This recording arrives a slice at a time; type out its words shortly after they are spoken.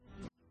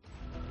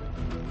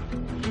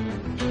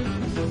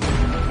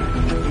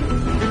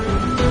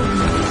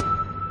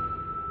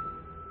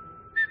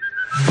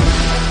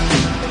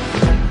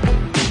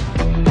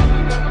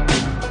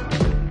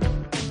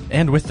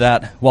And with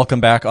that, welcome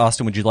back,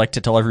 Austin. Would you like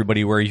to tell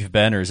everybody where you've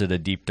been, or is it a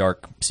deep,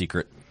 dark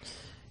secret?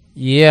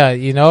 Yeah,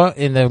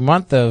 in the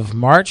month of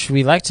March,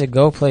 we like to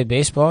go play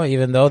baseball,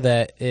 even though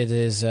that it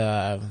is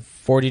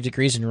 40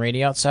 degrees and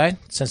rainy outside.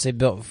 Since they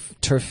built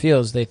turf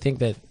fields, they think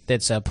that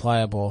it's a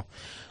pliable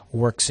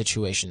work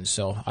situation.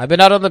 So I've been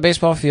out on the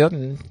baseball field,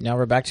 and now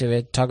we're back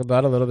to talk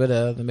about a little bit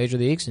of the major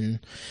leagues and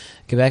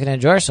get back and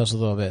enjoy ourselves a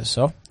little bit.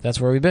 So that's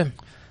where we've been.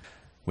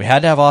 We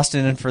had to have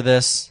Austin in for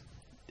this.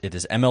 It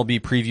is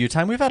MLB preview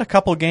time. We've had a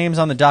couple games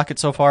on the docket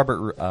so far,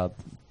 but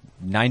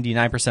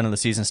 99% of the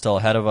season still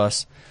ahead of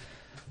us.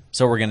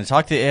 So we're going to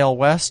talk the AL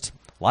West.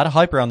 A lot of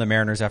hype around the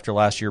Mariners after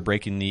last year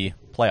breaking the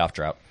playoff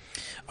drought.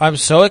 I'm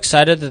so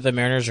excited that the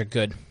Mariners are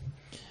good.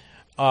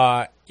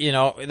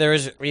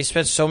 We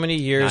spent so many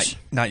years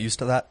not used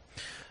to that.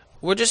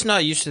 We're just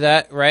not used to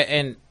that, right?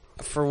 And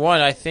for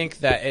one, I think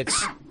that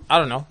it's I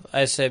don't know.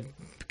 I said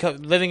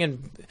living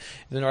in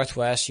the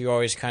Northwest, you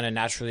always kind of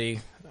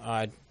naturally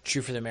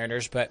cheer for the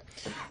Mariners, but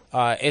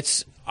I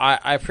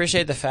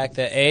appreciate the fact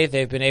that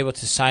they've been able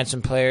to sign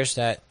some players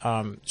that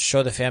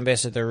show the fan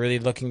base that they're really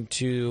looking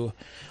to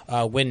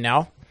win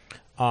now,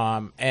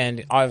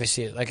 and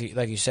obviously,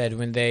 like you said,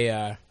 when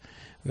they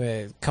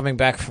coming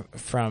back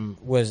from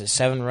was it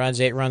 7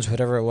 runs, 8 runs,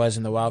 whatever it was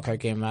in the wild card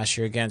game last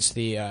year against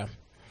the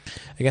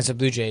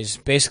Blue Jays,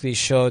 basically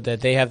showed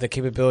that they have the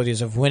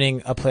capabilities of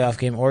winning a playoff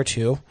game or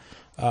two.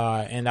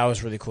 And that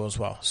was really cool as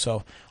well.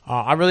 So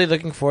I'm really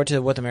looking forward to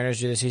what the Mariners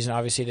do this season.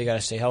 Obviously, they got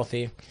to stay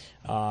healthy,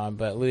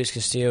 but Luis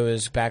Castillo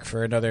is back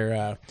for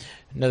another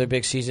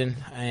big season,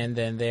 and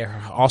then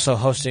they're also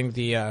hosting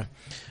the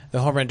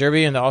Home Run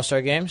Derby and the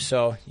All-Star Game.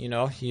 So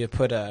you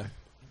put a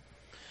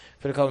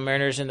couple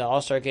Mariners in the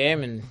All-Star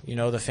Game, and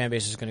the fan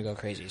base is going to go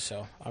crazy.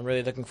 So I'm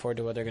really looking forward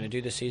to what they're going to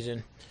do this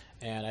season.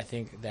 And I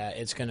think that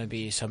it's going to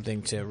be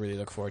something to really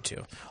look forward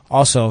to.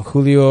 Also,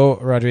 Julio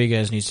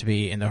Rodriguez needs to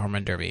be in the Home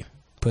Run Derby.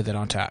 Put that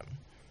on top.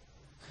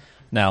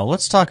 Now,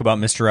 let's talk about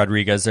Mr.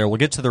 Rodriguez there. We'll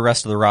get to the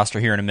rest of the roster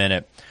here in a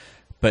minute.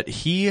 But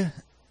I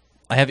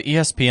have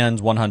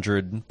ESPN's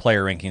 100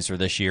 player rankings for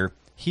this year.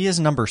 He is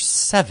number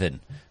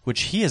 7,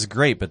 which he is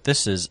great, but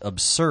this is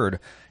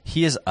absurd.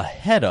 He is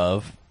ahead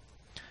of,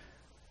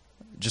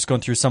 just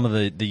going through some of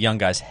the young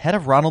guys, head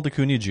of Ronald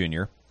Acuna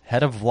Jr.,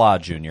 head of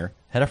Vlad Jr.,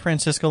 head of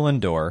Francisco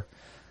Lindor.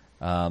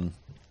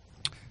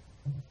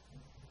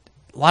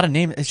 A lot of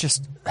names. It's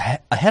just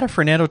ahead of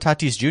Fernando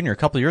Tatis Jr. A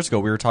couple of years ago,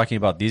 we were talking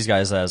about these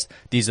guys as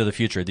these are the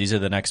future. These are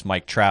the next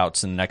Mike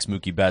Trouts and the next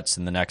Mookie Betts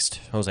and the next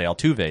Jose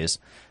Altuves.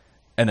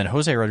 And then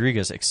Jose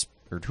Rodriguez,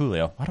 or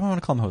Julio, I don't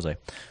want to call him Jose.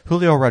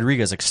 Julio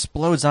Rodriguez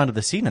explodes onto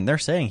the scene, and they're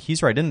saying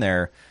he's right in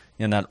there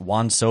in that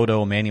Juan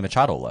Soto, Manny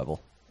Machado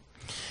level.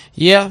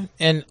 Yeah,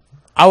 and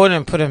I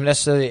wouldn't put him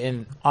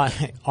necessarily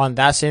on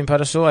that same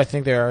pedestal. I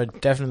think there are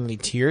definitely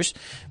tiers.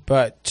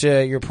 But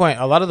to your point,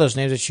 a lot of those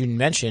names that you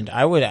mentioned,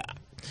 I would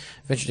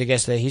venture to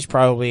guess that he's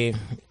probably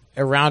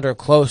around or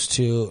close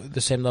to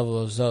the same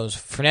level as those.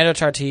 Fernando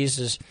Tatis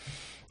is,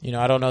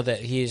 I don't know that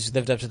he's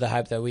lived up to the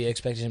hype that we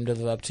expected him to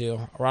live up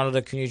to. Ronald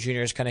Acuna Jr.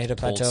 has kind of hit a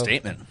plateau. Bold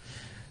statement.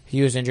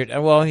 He was injured.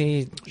 Well,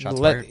 he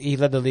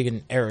led the league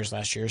in errors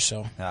last year.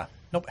 So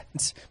nope,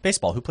 it's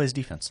baseball. Who plays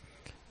defense?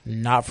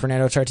 Not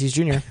Fernando Tatis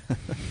Jr.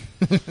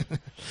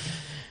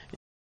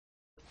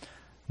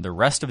 The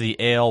rest of the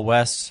AL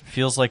West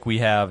feels like we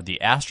have the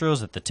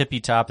Astros at the tippy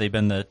top. They've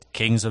been the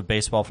kings of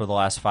baseball for the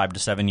last 5 to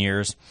 7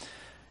 years.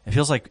 It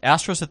feels like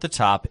Astros at the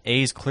top,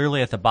 A's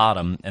clearly at the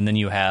bottom, and then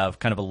you have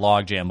kind of a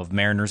logjam of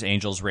Mariners,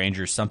 Angels,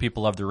 Rangers. Some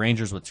people love the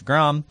Rangers with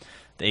DeGrom.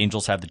 The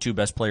Angels have the 2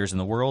 best players in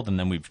the world, and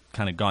then we've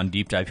kind of gone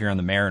deep dive here on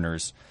the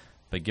Mariners.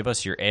 But give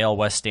us your AL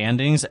West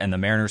standings, and the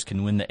Mariners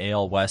can win the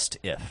AL West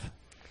if.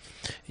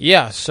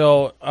 Yeah,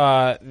 so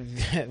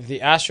the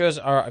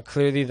Astros are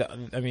clearly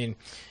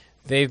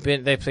they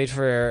played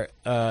for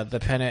the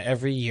pennant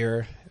every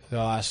year the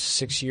last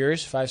 6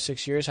 years,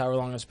 5-6 years, however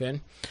long it's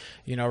been,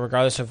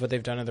 regardless of what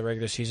they've done in the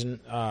regular season.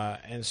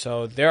 And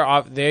so they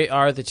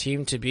are the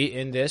team to beat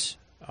in this,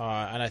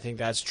 and I think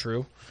that's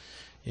true.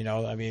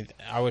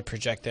 I would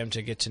project them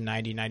to get to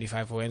 90,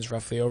 95 wins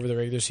roughly over the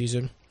regular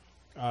season.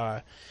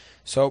 I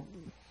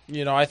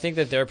think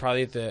that they're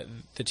probably the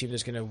team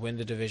that's going to win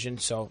the division.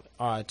 So,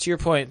 to your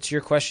point, to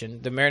your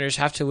question, the Mariners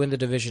have to win the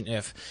division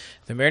if.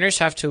 The Mariners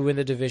have to win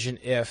the division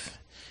if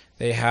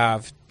they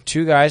have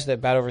 2 guys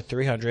that bat over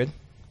 300,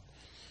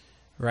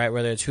 right?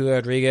 Whether it's Julio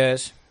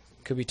Rodriguez,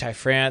 could be Ty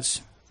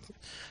France,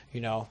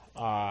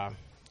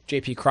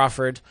 J.P.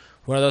 Crawford.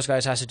 One of those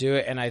guys has to do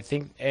it, and I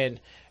think and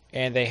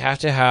they have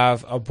to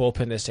have a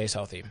bullpen that stays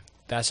healthy.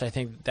 I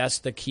think that's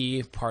the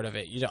key part of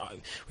it.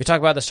 We talk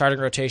about the starting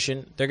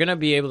rotation. They're going to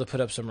be able to put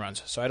up some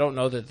runs. So I don't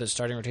know that the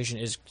starting rotation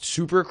is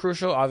super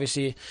crucial.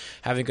 Obviously,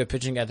 having good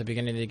pitching at the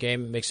beginning of the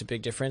game makes a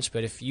big difference.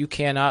 But if you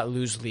cannot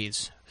lose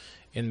leads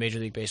in Major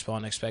League Baseball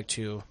and expect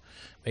to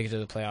make it to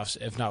the playoffs,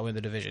 if not win the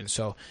division.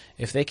 So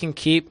if they can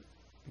keep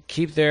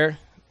that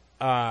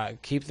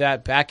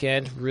back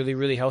end really,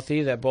 really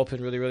healthy, that bullpen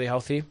really, really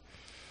healthy,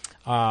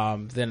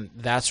 then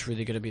that's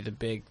really going to be the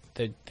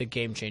the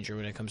game changer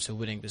when it comes to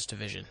winning this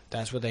division.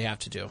 That's what they have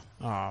to do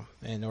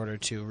in order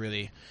to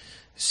really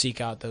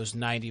seek out those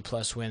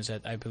 90-plus wins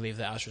that I believe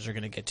the Astros are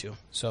going to get to.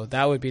 So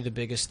that would be the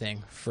biggest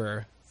thing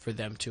for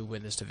them to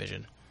win this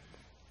division.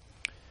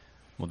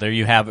 Well, there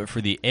you have it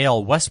for the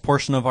AL West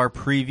portion of our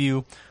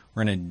preview.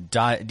 We're going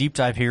to deep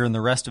dive here in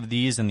the rest of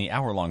these in the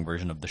hour-long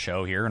version of the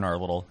show here in our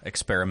little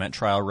experiment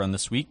trial run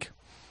this week.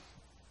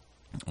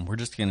 And we're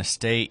just going to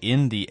stay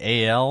in the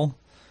AL.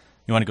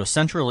 You want to go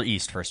Central or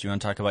East first? You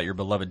want to talk about your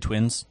beloved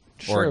Twins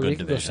or a good we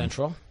can division? Go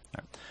Central.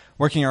 Right.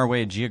 Working our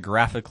way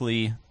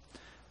geographically,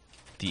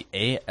 the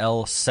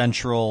AL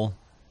Central.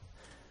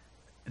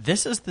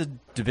 This is the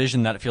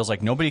division that it feels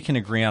like nobody can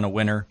agree on a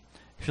winner.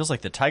 It feels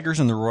like the Tigers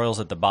and the Royals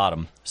at the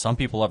bottom. Some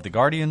people have the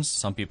Guardians,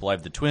 some people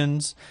have the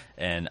Twins,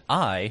 and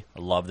I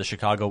love the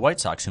Chicago White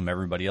Sox, whom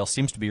everybody else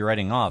seems to be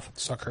writing off.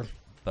 Sucker.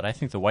 But I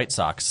think the White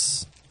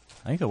Sox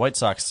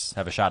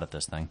have a shot at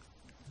this thing.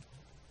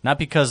 Not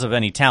because of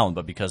any talent,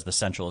 but because the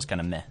Central is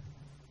kind of meh.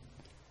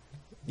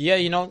 Yeah,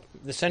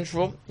 the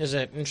Central is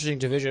an interesting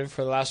division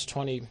for the last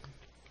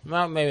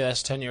maybe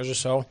that's 10 years or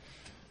so.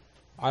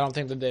 I don't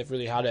think that they've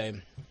really had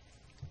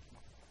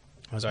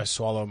as I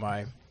swallow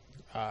my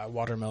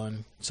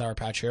watermelon Sour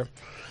Patch here,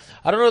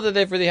 I don't know that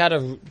they've really had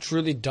a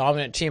truly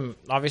dominant team.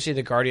 Obviously,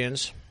 the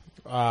Guardians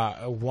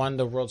won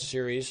the World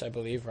Series, I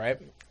believe, right?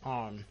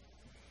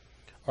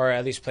 Or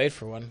at least played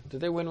for one.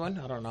 Did they win one?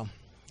 I don't know.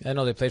 I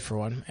know they played for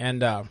one. And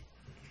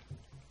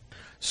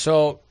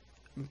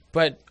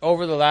but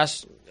over the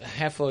last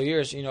handful of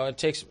years, it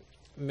takes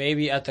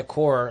maybe at the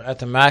core, at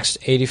the max,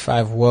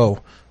 85.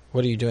 Whoa,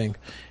 what are you doing?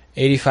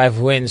 85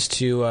 wins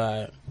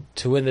to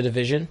win the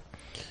division.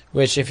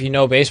 Which, if you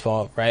know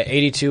baseball, right,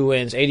 82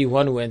 wins,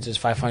 81 wins is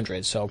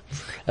 500. So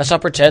let's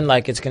not pretend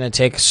like it's going to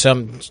take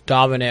some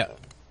dominant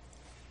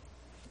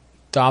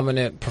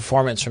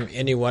performance from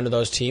any one of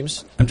those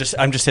teams. I'm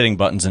just hitting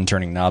buttons and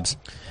turning knobs.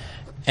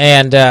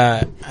 And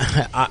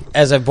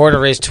as a born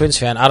and raised Twins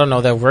fan, I don't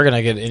know that we're going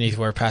to get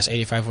anywhere past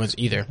 85 wins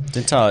either.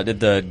 Did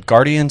the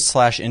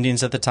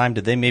Guardians/Indians at the time,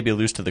 did they maybe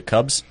lose to the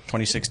Cubs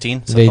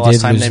 2016? They the last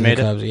did time lose they to made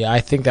the Cubs. it? Yeah,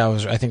 I think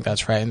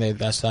that's right. And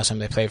that's the last time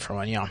they played for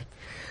one, yeah.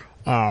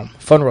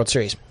 Fun World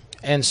Series.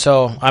 And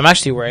so I'm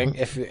actually wearing,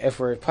 if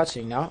we're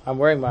putzing now, I'm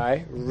wearing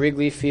my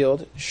Wrigley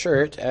Field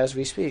shirt as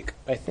we speak,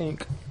 I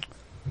think.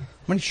 How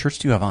many shirts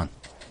do you have on?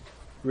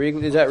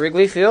 Is that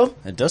Wrigley Field?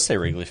 It does say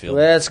Wrigley Field.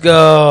 Let's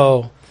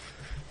go.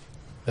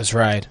 That's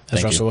right, as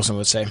Thank Russell you. Wilson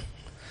would say.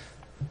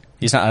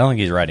 He's not. I don't think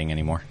he's riding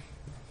anymore.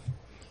 I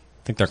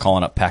think they're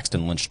calling up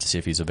Paxton Lynch to see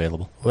if he's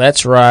available.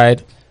 Let's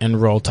ride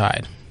and roll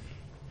tide.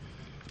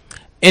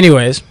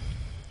 Anyways,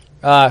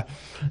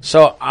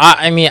 so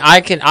I'm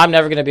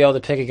never going to be able to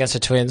pick against the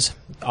Twins,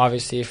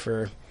 obviously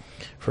for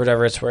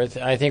whatever it's worth.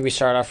 I think we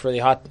started off really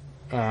hot.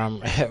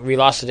 We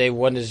lost today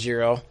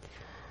 1-0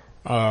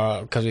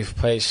 because we've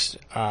placed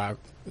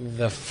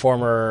the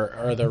former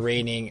or the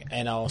reigning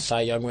NL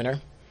Cy Young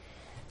winner.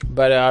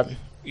 But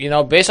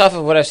based off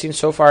of what I've seen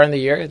so far in the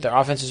year, the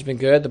offense has been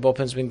good, the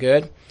bullpen's been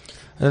good, and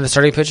then the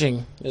starting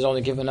pitching has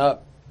only given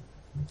up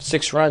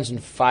 6 runs in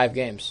 5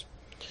 games.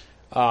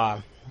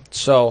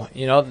 So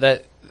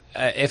that.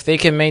 If they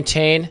can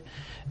maintain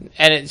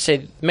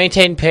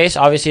pace,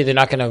 obviously they're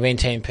not going to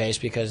maintain pace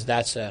because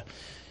that's a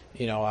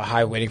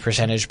high winning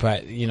percentage.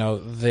 But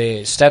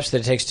the steps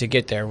that it takes to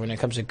get there when it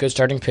comes to good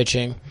starting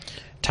pitching,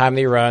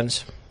 timely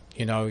runs,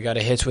 you got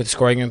to hits with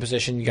scoring in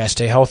position. You got to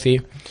stay healthy,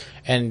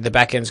 and the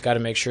back end's got to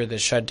make sure to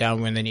shut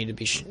down when they need to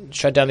be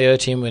shut down the other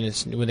team when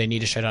they need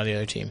to shut down the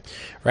other team.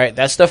 Right,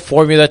 that's the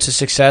formula to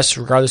success,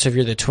 regardless if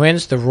you're the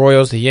Twins, the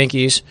Royals, the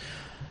Yankees,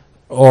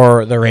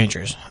 or the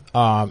Rangers.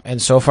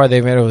 And so far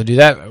they've been able to do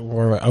that.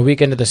 We're a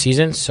week into the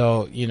season,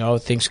 so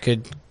things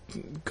could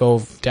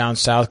go down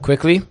south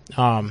quickly.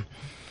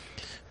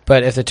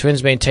 But if the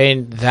Twins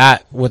maintain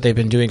what they've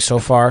been doing so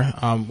far,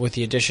 with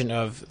the addition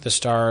of the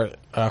star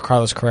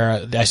Carlos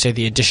Correa, I say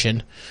the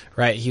addition,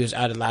 right? He was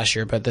added last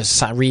year, but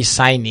the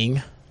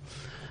re-signing,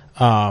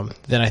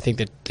 then I think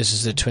that this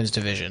is the Twins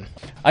division.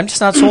 I'm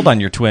just not sold on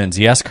your Twins.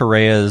 Yes,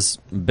 Correa's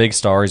big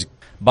stars.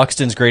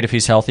 Buxton's great if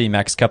he's healthy.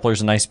 Max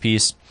Kepler's a nice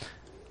piece.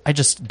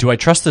 Do I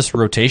trust this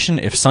rotation?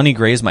 If Sonny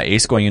Gray's my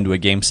ace going into a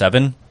Game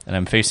 7 and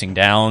I'm facing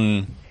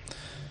down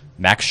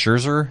Max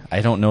Scherzer,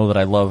 I don't know that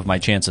I love my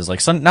chances.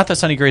 Not that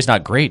Sonny Gray's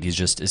not great.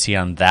 Is he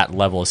on that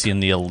level? Is he in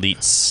the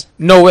elites?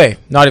 No way,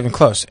 not even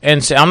close.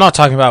 And I'm not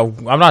talking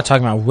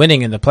about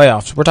winning in the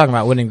playoffs. We're talking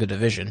about winning the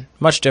division.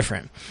 Much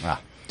different.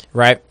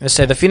 Right? Let's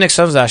say the Phoenix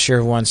Suns last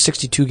year won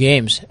 62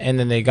 games, and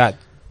then they got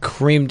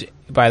creamed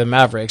by the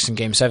Mavericks in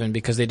Game 7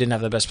 because they didn't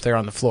have the best player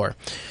on the floor.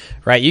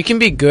 Right, you can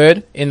be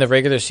good in the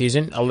regular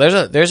season.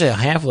 There's a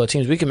handful of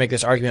teams. We can make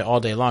this argument all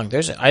day long.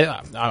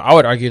 I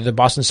would argue the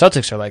Boston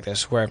Celtics are like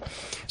this,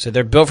 so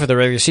they're built for the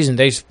regular season.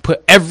 They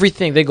put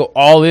everything. They go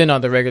all in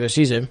on the regular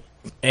season,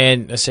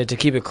 and I said to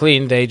keep it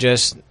clean, they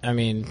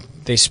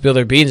spill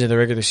their beans in the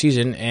regular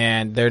season,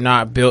 and they're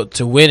not built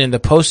to win in the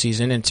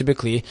postseason. And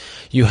typically,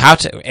 you have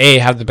to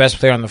have the best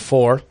player on the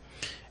floor,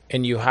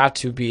 and you have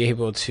to be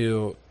able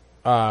to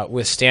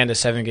withstand a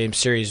 7-game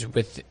series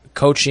with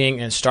coaching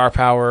and star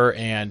power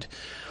and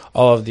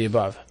all of the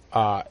above.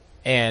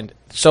 And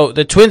so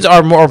the Twins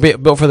are more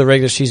built for the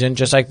regular season,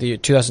 just like the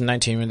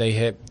 2019 when they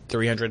hit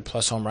 300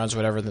 plus home runs,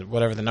 whatever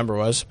the number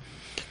was.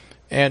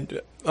 And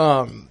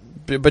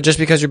but just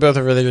because you're built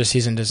for the regular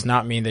season does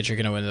not mean that you're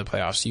going to win the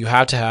playoffs. You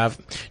have to have,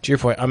 to your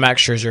point, a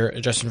Max Scherzer,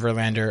 a Justin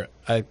Verlander,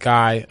 a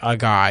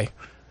guy.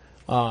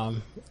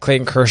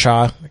 Clayton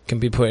Kershaw can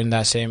be put in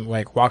that same,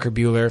 like Walker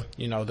Buehler,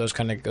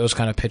 those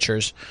kind of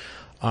pitchers,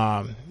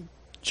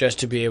 just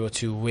to be able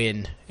to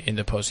win in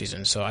the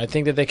postseason. So I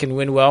think that they can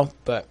win a lot,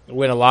 but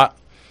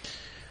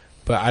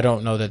I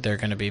don't know that they're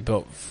going to be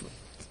built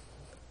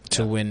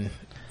to win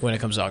when it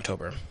comes to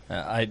October.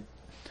 I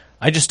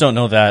just don't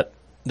know that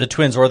the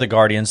Twins or the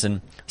Guardians, and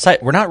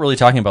we're not really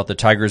talking about the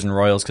Tigers and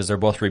Royals because they're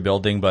both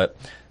rebuilding, but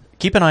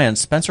keep an eye on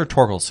Spencer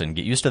Torkelson.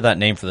 Get used to that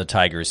name for the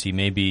Tigers. He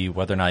may be,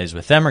 whether or not he's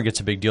with them or gets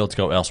a big deal to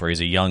go elsewhere.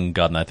 He's a young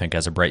gun, I think,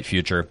 has a bright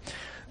future.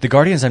 The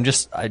Guardians, I'm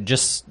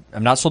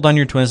not sold on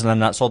your Twins, and I'm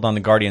not sold on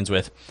the Guardians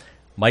with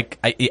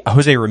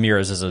Jose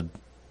Ramirez is an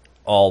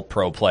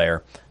all-pro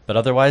player. But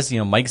otherwise,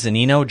 Mike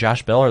Zunino,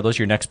 Josh Bell, are those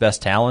your next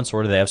best talents,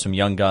 or do they have some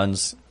young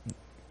guns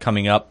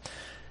coming up?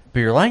 But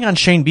you're relying on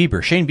Shane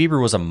Bieber. Shane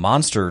Bieber was a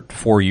monster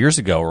 4 years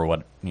ago, or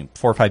 4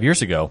 or 5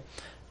 years ago.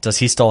 Does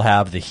he still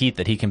have the heat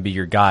that he can be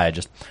your guy?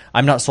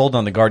 I'm not sold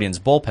on the Guardians'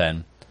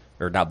 bullpen,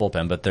 or not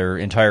bullpen, but their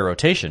entire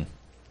rotation.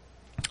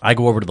 I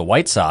go over to the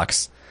White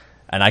Sox,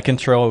 and I can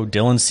throw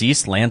Dylan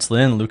Cease, Lance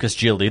Lynn, Lucas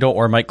Giolito,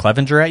 or Mike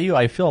Clevenger at you.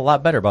 I feel a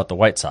lot better about the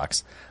White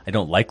Sox. I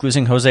don't like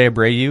losing Jose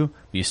Abreu,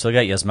 but you still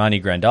got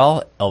Yasmani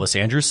Grandal, Elvis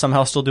Andrus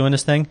somehow still doing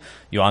his thing,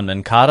 Yohan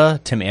Moncada,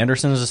 Tim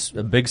Anderson is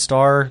a big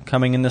star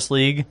coming in this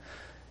league,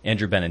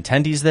 Andrew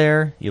Benintendi's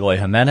there, Eloy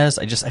Jimenez.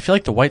 I feel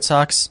like the White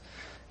Sox,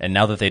 and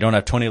now that they don't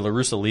have Tony La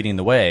Russa leading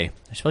the way,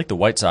 I feel like the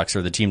White Sox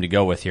are the team to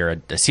go with here.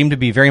 I seem to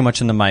be very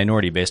much in the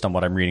minority based on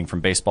what I'm reading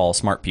from baseball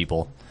smart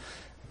people.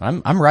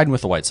 I'm riding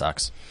with the White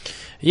Sox.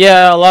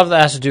 Yeah, a lot of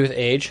that has to do with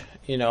age.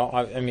 I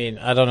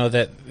don't know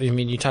that.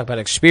 You talk about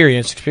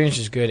experience. Experience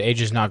is good.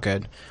 Age is not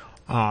good.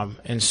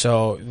 And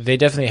so they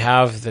definitely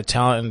have the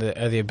talent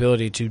and the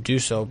ability to do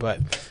so. But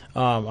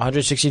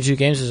 162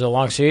 games is a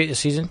long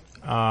season.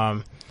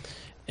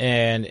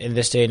 And in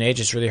this day and age,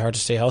 it's really hard to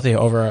stay healthy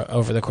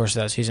over the course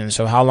of that season.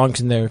 So how long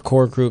can their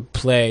core group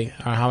play?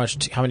 How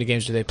many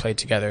games do they play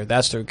together?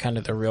 That's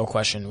the real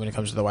question when it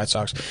comes to the White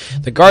Sox.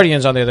 The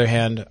Guardians, on the other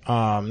hand,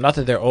 not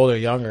that they're old or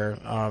younger,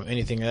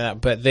 anything like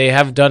that, but they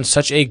have done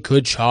such a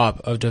good job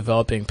of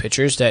developing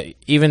pitchers that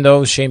even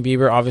though Shane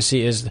Bieber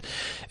obviously is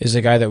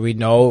the guy that we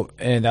know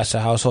and that's a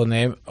household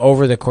name,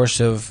 over the course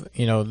of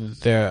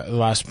their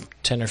last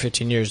 10 or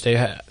 15 years,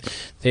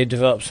 they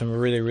developed some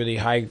really, really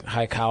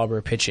high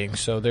caliber pitching.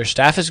 So their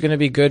staff is going to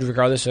be good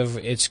regardless of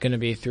it's going to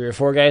be 3 or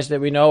 4 guys that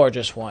we know or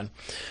just one.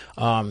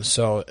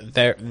 So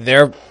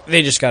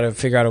they just got to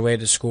figure out a way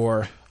to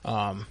score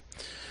to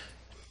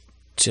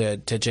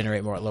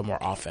generate a little more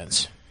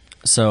offense.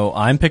 So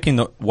I'm picking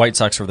the White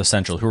Sox for the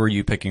Central. Who are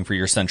you picking for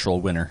your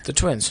Central winner? The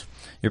Twins.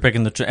 You're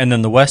picking and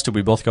then the West. Did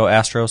we both go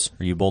Astros?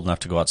 Are you bold enough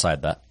to go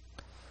outside that?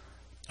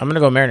 I'm going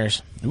to go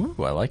Mariners. Ooh,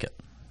 I like it.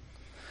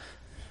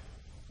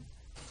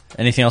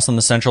 Anything else on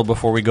the Central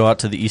before we go out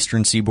to the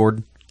Eastern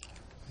Seaboard?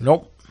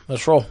 Nope.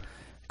 Let's roll.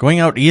 Going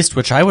out east,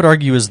 which I would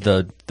argue is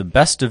the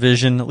best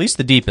division, at least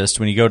the deepest,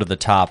 when you go to the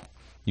top,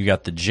 you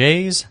got the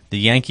Jays, the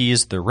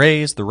Yankees, the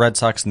Rays, the Red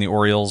Sox, and the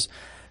Orioles.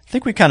 I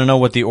think we kind of know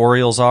what the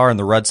Orioles are, and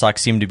the Red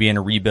Sox seem to be in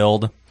a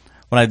rebuild.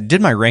 When I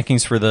did my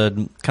rankings for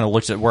kind of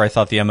looked at where I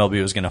thought the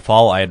MLB was going to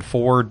fall, I had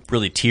 4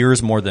 really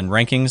tiers more than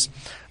rankings.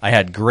 I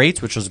had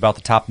greats, which was about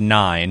the top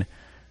 9, and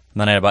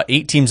then I had about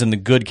 8 teams in the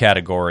good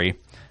category.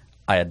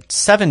 I had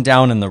 7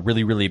 down in the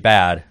really, really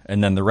bad,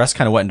 and then the rest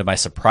kind of went into my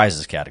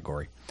surprises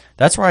category.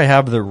 That's where I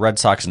have the Red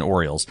Sox and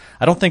Orioles.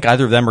 I don't think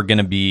either of them are going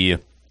to be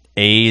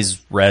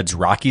A's, Reds,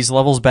 Rockies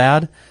levels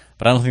bad,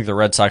 but I don't think the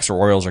Red Sox or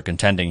Orioles are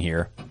contending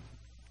here.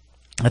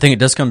 I think it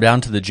does come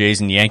down to the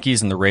Jays and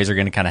Yankees, and the Rays are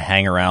going to kind of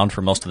hang around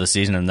for most of the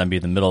season and then be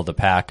in the middle of the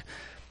pack.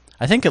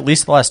 I think at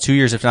least the last 2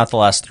 years, if not the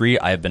last 3,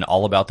 I have been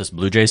all about this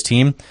Blue Jays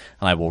team,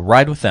 and I will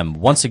ride with them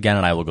once again,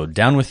 and I will go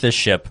down with this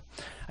ship.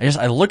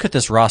 I look at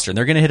this roster, and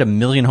they're going to hit 1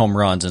 million home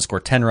runs and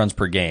score 10 runs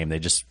per game. They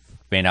just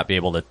may not be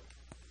able to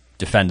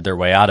defend their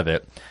way out of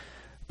it.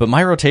 But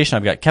my rotation,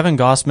 I've got Kevin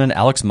Gausman,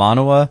 Alex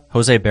Manoah,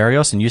 Jose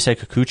Barrios, and Yusei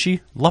Kikuchi.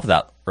 Love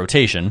that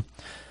rotation.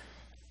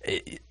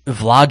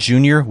 Vlad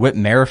Jr., Whit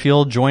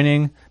Merrifield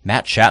joining,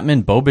 Matt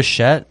Chapman, Bo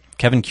Bichette,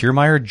 Kevin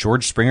Kiermaier,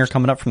 George Springer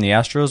coming up from the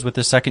Astros with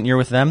his second year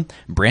with them,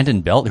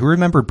 Brandon Belt. Who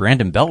remembered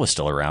Brandon Belt was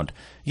still around?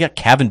 You got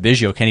Cavan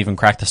Biggio, can't even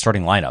crack the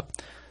starting lineup.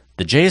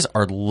 The Jays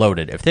are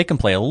loaded. If they can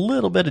play a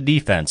little bit of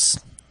defense,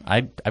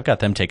 I've got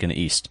them taking the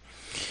East.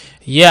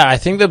 Yeah, I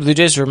think the Blue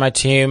Jays were my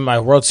team, my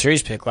World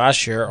Series pick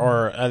last year,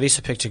 or at least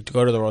a pick to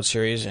go to the World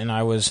Series, and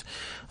I was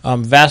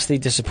vastly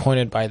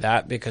disappointed by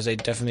that because they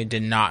definitely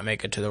did not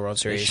make it to the World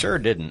Series. They sure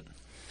didn't.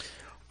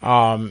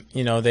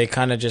 They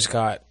kind of just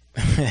got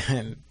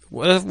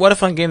what a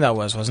fun game that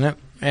was, wasn't it?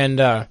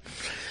 And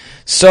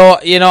So,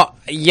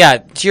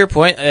 to your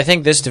point, I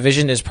think this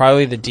division is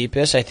probably the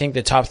deepest. I think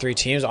the top three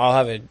teams all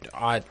have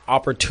an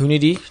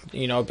opportunity,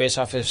 based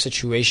off of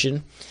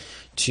situation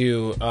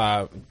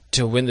to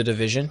win the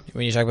division.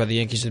 When you talk about the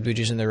Yankees, the Blue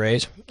Jays, and the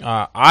Rays,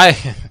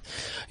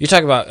 you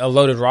talk about a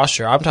loaded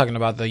roster. I'm talking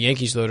about the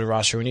Yankees' loaded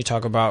roster. When you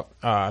talk about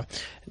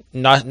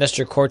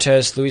Nestor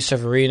Cortes, Luis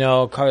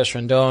Severino, Carlos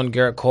Rendon,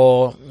 Garrett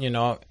Cole,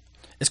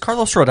 Is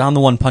Carlos Rodon the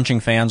one punching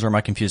fans, or am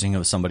I confusing him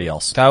with somebody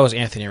else? That was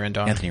Anthony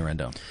Rendon. Anthony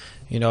Rendon.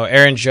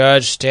 Aaron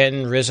Judge,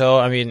 Stanton, Rizzo.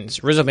 I mean,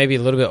 Rizzo may be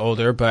a little bit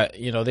older, but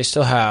they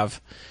still have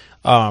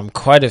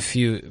quite a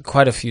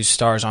few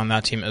stars on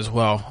that team as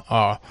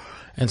well.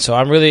 And so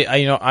I'm really,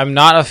 I'm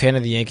not a fan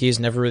of the Yankees.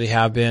 Never really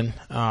have been.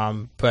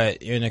 But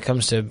when it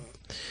comes to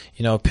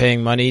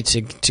paying money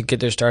to get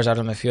their stars out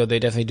on the field, they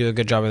definitely do a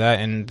good job of that.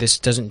 And this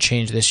doesn't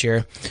change this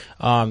year.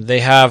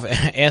 They have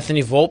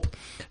Anthony Volpe,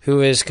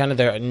 who is kind of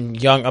their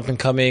young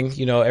up-and-coming,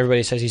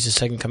 everybody says he's the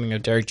second coming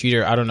of Derek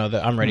Jeter. I don't know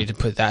that I'm ready to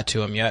put that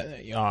to him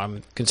yet,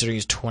 considering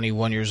he's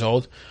 21 years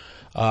old,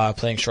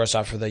 playing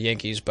shortstop for the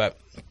Yankees. But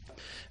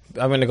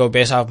I'm going to go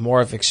based off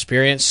more of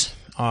experience.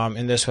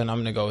 In this one, I'm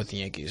going to go with the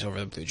Yankees over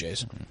the Blue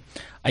Jays.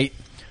 I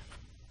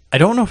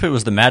don't know if it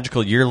was the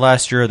magical year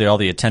last year, all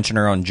the attention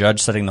around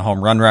Judge setting the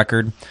home run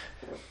record.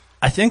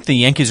 I think the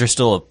Yankees are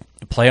still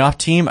a playoff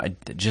team. I'm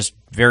just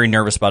very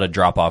nervous about a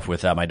drop-off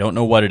with them. I don't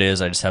know what it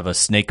is. I just have a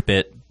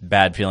snake-bit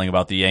bad feeling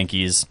about the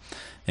Yankees.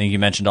 I think you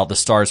mentioned all the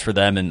stars for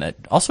them, and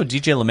also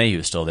DJ LeMahieu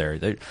is still there.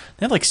 They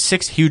have like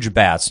 6 huge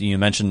bats. You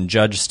mentioned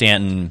Judge,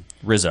 Stanton,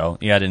 Rizzo.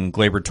 You had in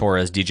Gleyber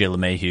Torres, DJ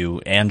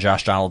LeMahieu, and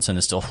Josh Donaldson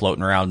is still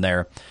floating around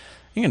there.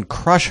 You can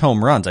crush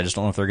home runs. I just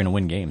don't know if they're going to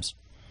win games.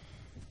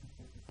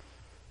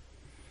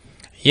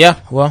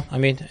 Yeah, well, I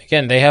mean,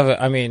 again, they have.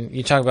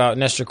 You talk about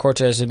Nestor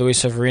Cortes and Luis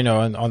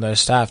Severino on the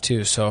staff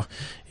too. So,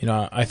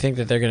 I think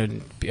that they're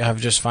going to have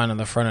just fine on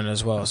the front end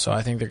as well. So,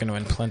 I think they're going to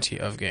win plenty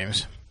of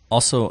games.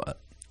 Also,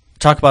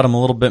 talk about them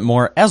a little bit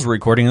more as we're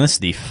recording this.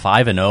 The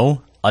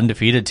 5-0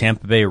 undefeated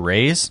Tampa Bay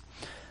Rays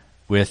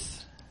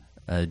with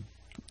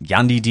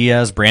Yandy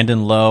Diaz,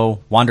 Brandon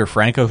Lowe, Wander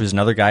Franco, who's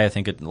another guy I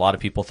think a lot of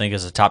people think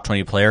is a top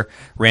 20 player.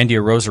 Randy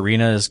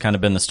Arozarena has kind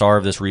of been the star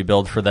of this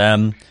rebuild for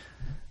them.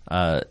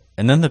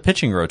 And then the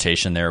pitching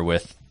rotation there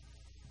with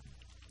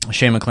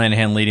Shane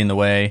McClanahan leading the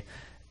way.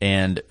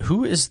 And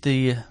who is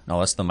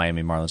that's the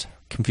Miami Marlins.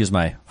 Confuse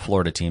my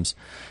Florida teams.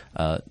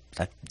 I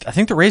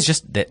think the Rays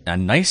just a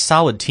nice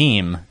solid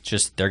team.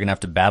 Just they're going to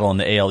have to battle in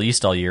the AL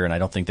East all year, and I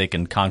don't think they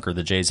can conquer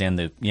the Jays and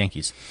the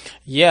Yankees.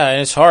 Yeah,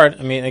 and it's hard.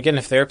 I mean, again,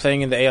 if they're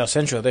playing in the AL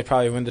Central, they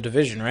probably win the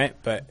division, right?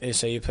 But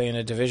say you play in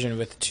a division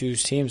with 2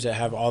 teams that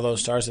have all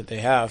those stars that they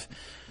have,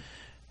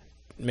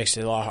 it makes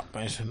it a lot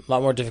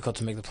more difficult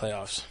to make the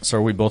playoffs. So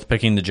are we both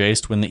picking the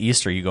Jays to win the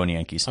East, or are you going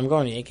Yankees? I'm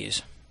going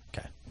Yankees.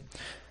 Okay.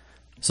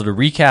 So to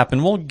recap,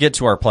 and we'll get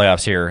to our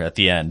playoffs here at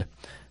the end,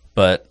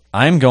 but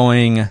I'm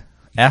going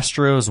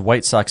Astros,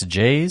 White Sox,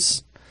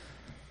 Jays.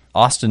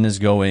 Austin is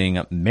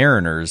going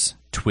Mariners,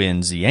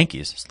 Twins,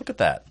 Yankees. Just look at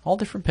that. All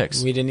different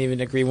picks. We didn't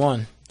even agree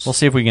one. We'll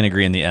see if we can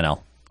agree in the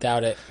NL.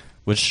 Doubt it.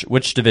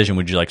 Which division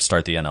would you like to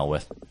start the NL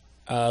with?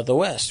 The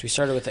West. We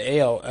started with the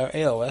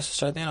AL West.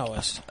 Start the NL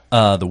West.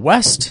 The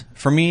West,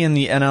 for me in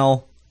the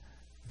NL,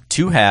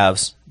 2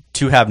 halves,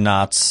 2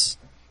 have-nots,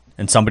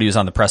 and somebody who's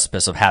on the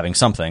precipice of having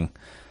something.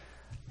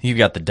 You've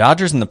got the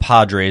Dodgers and the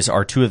Padres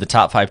are 2 of the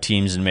top 5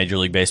 teams in Major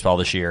League Baseball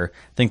this year.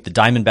 I think the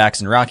Diamondbacks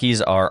and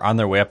Rockies are on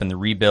their way up in the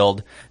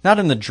rebuild. Not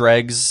in the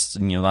dregs,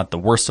 not the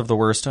worst of the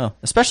worst.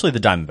 Especially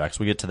the Diamondbacks.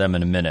 We'll get to them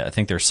in a minute. I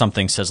think there's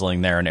something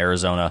sizzling there in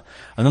Arizona.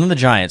 And then the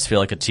Giants feel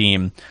like a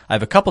team. I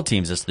have a couple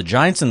teams. It's the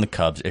Giants and the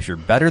Cubs. If you're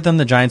better than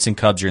the Giants and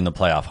Cubs, you're in the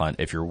playoff hunt.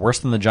 If you're worse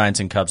than the Giants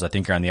and Cubs, I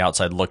think you're on the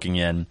outside looking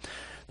in.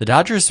 The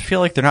Dodgers feel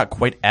like they're not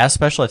quite as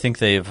special. I think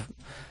they've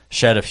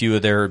shed a few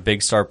of their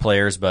big star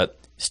players, but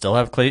still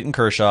have Clayton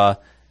Kershaw,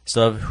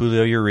 still have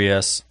Julio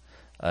Urias,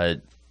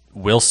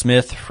 Will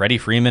Smith, Freddie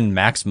Freeman,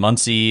 Max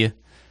Muncy,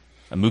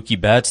 Mookie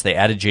Betts. They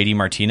added JD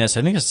Martinez.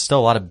 I think there's still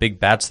a lot of big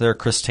bats there.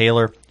 Chris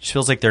Taylor. Just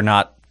feels like they're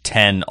not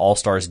 10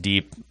 all-stars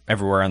deep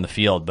everywhere on the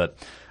field, but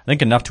I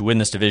think enough to win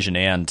this division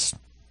and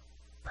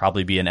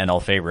probably be an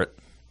NL favorite.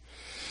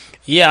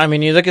 Yeah, I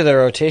mean, you look at the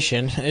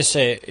rotation.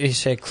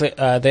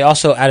 They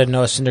also added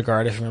Noah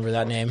Syndergaard, if you remember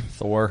that name.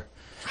 Thor.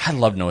 I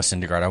love Noah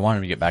Syndergaard. I want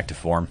him to get back to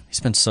form. He's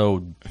been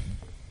so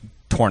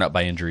torn up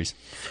by injuries.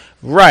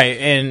 Right,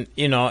 and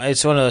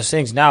it's one of those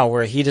things now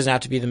where he doesn't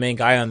have to be the main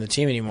guy on the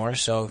team anymore,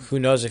 so who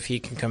knows if he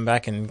can come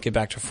back and get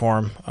back to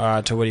form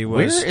to what he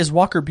was. Where is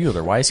Walker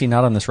Buehler? Why is he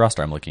not on this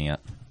roster I'm looking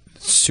at?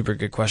 Super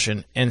good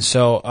question. And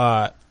so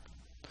I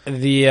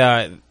mean,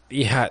 I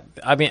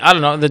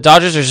don't know. The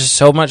Dodgers are just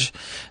so much.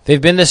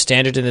 They've been the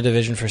standard in the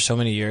division for so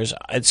many years.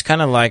 It's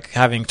kind of like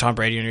having Tom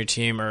Brady on your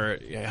team or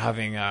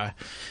having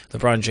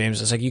LeBron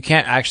James. It's like you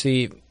can't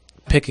actually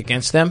pick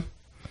against them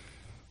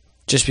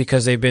just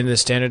because they've been the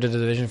standard of the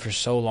division for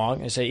so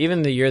long. I say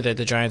even the year that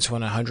the Giants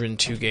won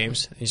 102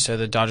 games, you said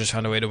the Dodgers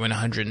found a way to win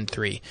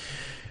 103.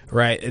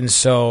 right? And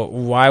so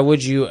why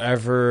would you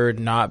ever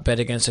not bet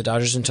against the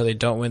Dodgers until they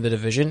don't win the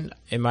division?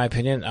 In my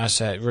opinion, I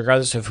said,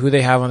 regardless of who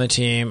they have on the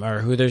team or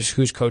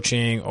who's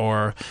coaching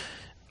or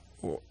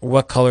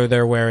what color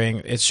they're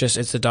wearing, it's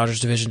the Dodgers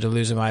division to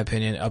lose, in my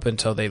opinion, up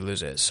until they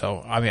lose it.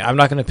 So, I mean, I'm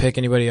not going to pick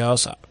anybody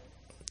else.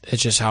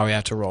 It's just how we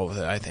have to roll with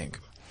it, I think.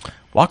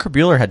 Walker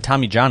Buehler had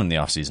Tommy John in the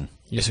offseason.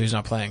 Yeah, so he's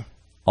not playing.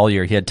 All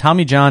year. He had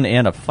Tommy John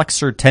and a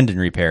flexor tendon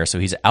repair, so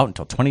he's out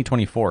until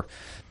 2024.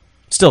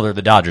 Still, they're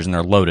the Dodgers, and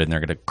they're loaded, and they're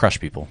going to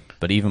crush people.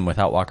 But even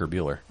without Walker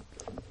Buehler.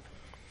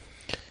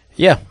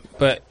 Yeah,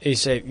 but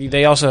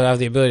they also have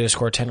the ability to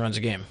score 10 runs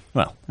a game.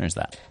 Well, there's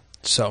that.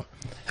 So,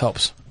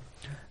 helps.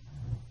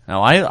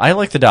 Now, I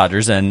like the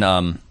Dodgers,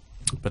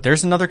 but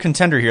there's another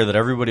contender here that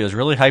everybody was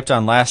really hyped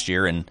on last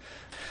year,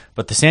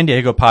 but the San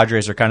Diego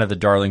Padres are kind of the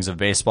darlings of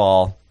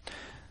baseball.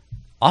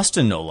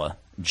 Austin Nola,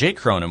 Jake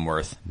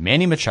Cronenworth,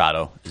 Manny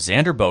Machado,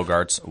 Xander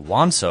Bogaerts,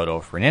 Juan Soto,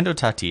 Fernando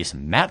Tatis,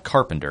 Matt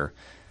Carpenter,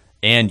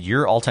 and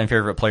your all-time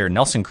favorite player,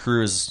 Nelson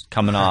Cruz,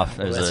 coming off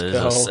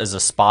as a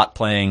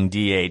spot-playing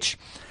DH.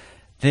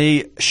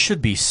 They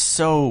should be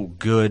so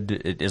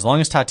good. As long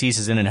as Tatis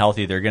is in and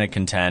healthy, they're going to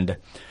contend.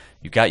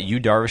 You've got Yu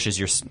Darvish as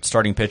your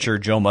starting pitcher,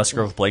 Joe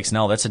Musgrove, Blake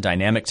Snell. That's a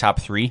dynamic top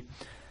three.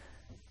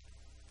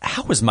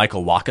 How is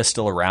Michael Wacha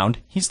still around?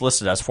 He's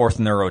listed as fourth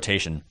in their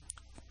rotation.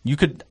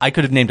 I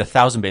could have named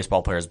 1,000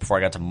 baseball players before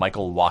I got to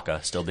Michael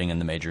Wacha still being in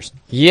the majors.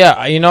 Yeah,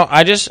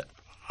 I just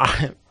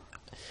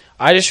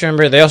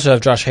remember they also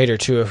have Josh Hader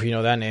too, if you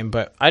know that name.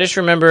 But I just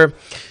remember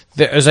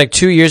it was like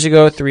 2 years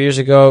ago, 3 years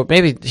ago,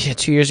 maybe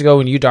 2 years ago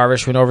when Yu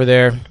Darvish went over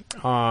there.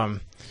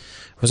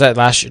 Was that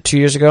last year? 2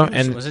 years ago?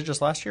 And was it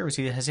just last year? Has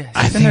he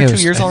I been there 2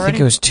 years already? I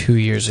think it was 2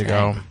 years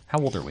ago. Dang. How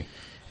old are we?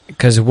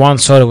 Because Juan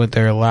Soto went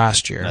there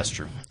last year. That's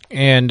true.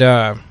 And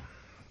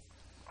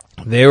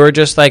they were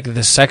just like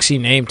the sexy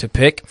name to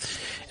pick,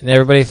 and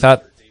everybody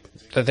thought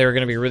that they were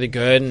going to be really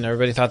good, and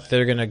everybody thought that they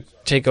were going to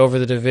take over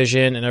the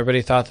division, and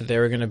everybody thought that they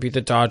were going to beat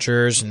the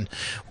Dodgers and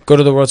go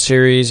to the World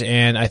Series,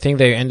 and I think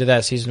they ended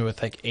that season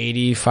with like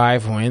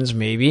 85 wins,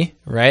 maybe,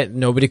 right?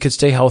 Nobody could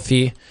stay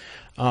healthy,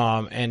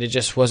 and it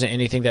just wasn't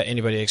anything that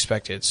anybody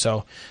expected.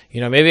 So,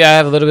 maybe I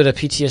have a little bit of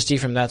PTSD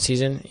from that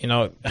season.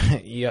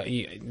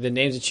 The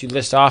names that you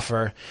list off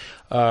are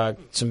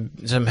some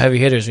heavy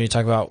hitters when you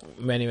talk about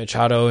Manny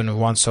Machado and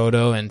Juan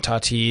Soto and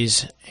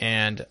Tatis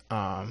and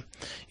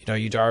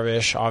Yu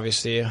Darvish,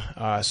 obviously.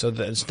 So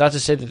it's not to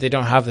say that they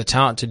don't have the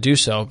talent to do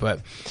so,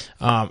 but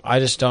I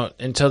just don't,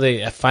 until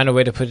they find a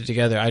way to put it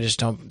together, I just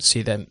don't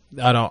see them.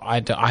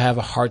 I have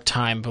a hard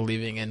time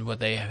believing in what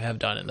they have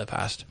done in the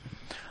past.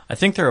 I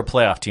think they're a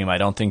playoff team. I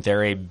don't think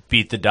they're a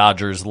beat the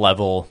Dodgers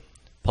level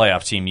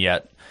playoff team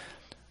yet.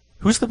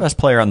 Who's the best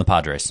player on the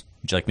Padres?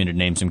 Would you like me to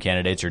name some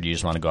candidates, or do you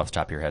just want to go off the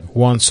top of your head?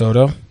 Juan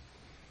Soto.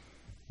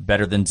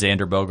 Better than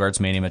Xander Bogaerts,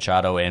 Manny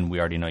Machado, and we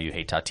already know you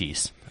hate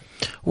Tatis.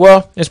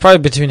 Well, it's probably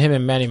between him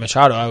and Manny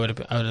Machado, I would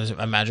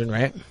imagine,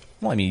 right?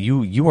 Well, I mean,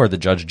 you are the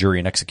judge, jury,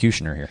 and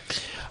executioner here.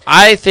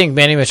 I think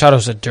Manny Machado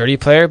is a dirty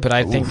player, but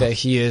I think that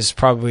he is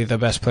probably the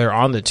best player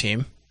on the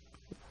team.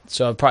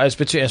 So it's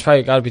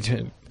probably got to be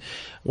between.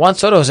 Juan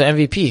Soto is an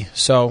MVP,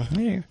 so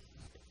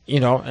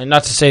and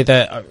not to say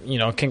that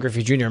Ken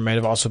Griffey Jr. might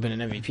have also been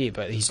an MVP,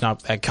 but he's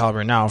not that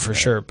caliber now for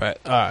sure.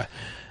 But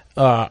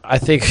I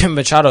think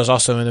Machado is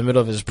also in the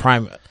middle of his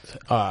prime.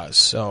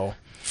 So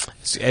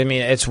it's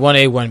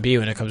 1A, 1B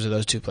when it comes to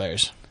those two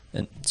players.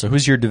 And so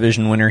who's your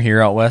division winner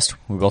here out west?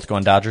 We both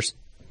going Dodgers?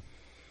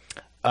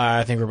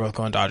 I think we're both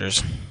going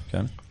Dodgers.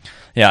 Okay.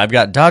 Yeah, I've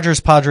got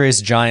Dodgers,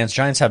 Padres, Giants.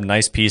 Giants have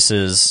nice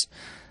pieces.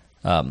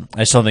 I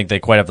just don't think they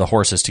quite have the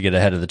horses to get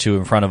ahead of the two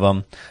in front of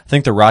them. I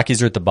think the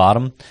Rockies are at the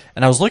bottom.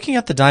 And I was looking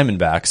at the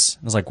Diamondbacks.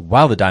 I was like,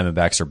 wow, the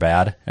Diamondbacks are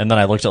bad. And then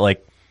I looked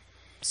at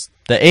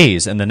the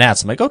A's and the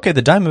Nats. I'm like, okay,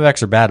 the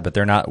Diamondbacks are bad, but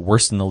they're not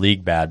worse than the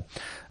league bad.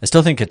 I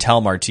still think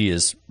Ketel Marte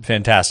is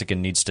fantastic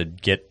and needs to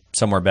get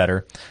somewhere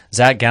better.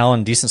 Zach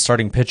Gallen, decent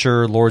starting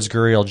pitcher. Lourdes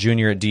Gurriel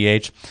Jr. at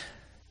DH.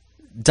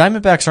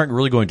 Diamondbacks aren't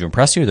really going to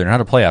impress you. They're not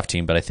a playoff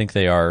team, but I think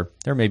they're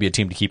maybe a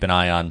team to keep an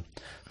eye on.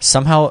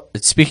 Somehow,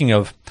 speaking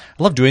of,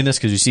 I love doing this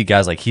because you see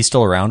guys like he's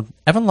still around.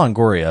 Evan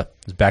Longoria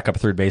is backup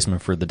third baseman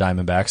for the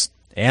Diamondbacks,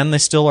 and they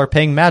still are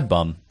paying Mad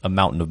Bum a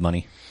mountain of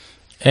money.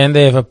 And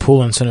they have a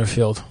pool in center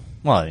field.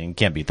 Well, I mean, you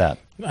can't beat that.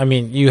 I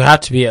mean, you have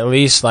to be at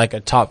least like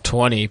a top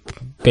 20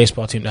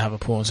 baseball team to have a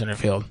pool in center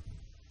field.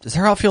 Is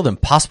their outfield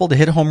impossible to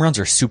hit home runs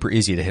or super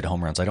easy to hit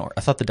home runs? I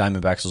thought the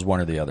Diamondbacks was one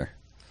or the other.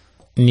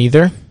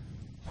 Neither.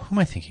 Who am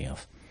I thinking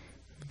of?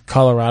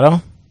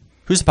 Colorado.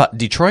 Who's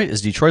Detroit?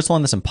 Is Detroit's the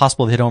one that's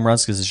impossible to hit home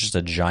runs because it's just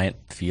a giant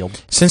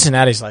field?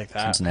 Cincinnati's like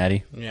that.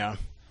 Cincinnati? Yeah.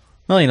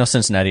 Well,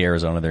 Cincinnati,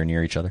 Arizona, they're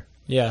near each other.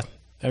 Yeah.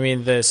 I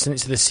mean, the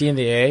C and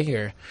the A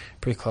are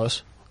pretty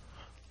close.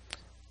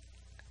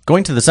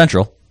 Going to the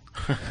Central.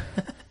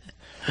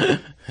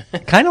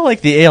 Kind of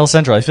like the AL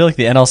Central. I feel like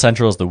the NL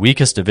Central is the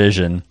weakest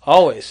division.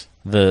 Always.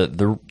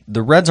 The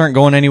Reds aren't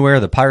going anywhere.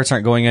 The Pirates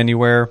aren't going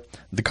anywhere.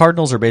 The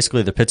Cardinals are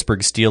basically the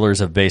Pittsburgh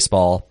Steelers of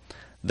baseball.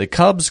 The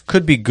Cubs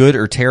could be good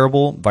or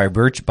terrible by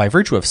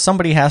virtue of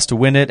somebody has to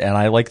win it, and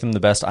I like them the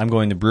best. I'm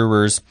going the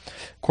Brewers.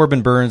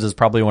 Corbin Burns is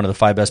probably one of the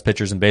 5 best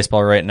pitchers in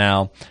baseball right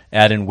now.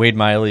 Add in Wade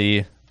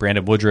Miley,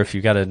 Brandon Woodruff.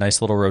 You've got a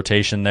nice little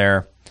rotation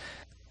there.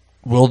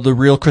 Will the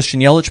real Christian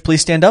Yelich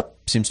please stand up?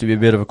 Seems to be a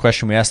bit of a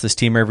question we ask this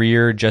team every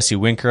year. Jesse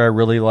Winker I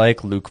really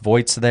like. Luke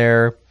Voigt's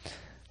there.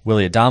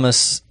 Willie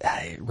Adames.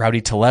 Rowdy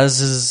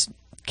Tellez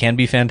can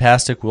be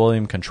fantastic.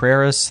 William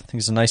Contreras, I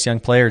think he's a nice young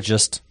player.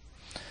 Just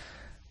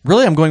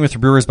really, I'm going with the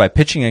Brewers by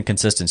pitching and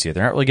consistency.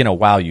 They're not really going to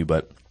wow you,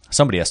 but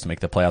somebody has to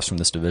make the playoffs from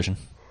this division.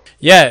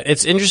 Yeah,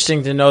 it's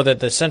interesting to know that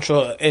the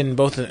Central in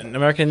both the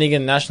American League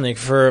and National League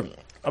for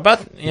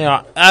about,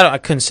 I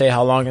couldn't say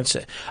how long it's.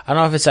 I don't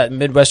know if it's that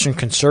Midwestern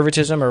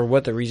conservatism or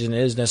what the reason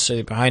is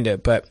necessarily behind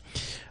it, but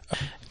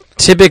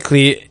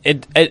typically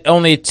it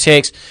only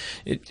takes.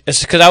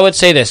 Because I would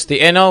say this: the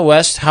NL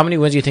West. How many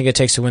wins do you think it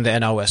takes to win the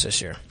NL West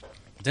this year?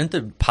 Didn't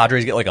the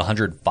Padres get like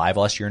 105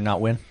 last year and not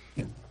win?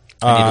 I need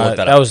to look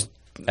that up. was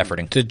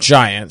efforting. The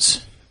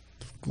Giants.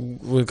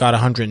 We got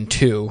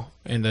 102,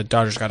 and the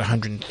Dodgers got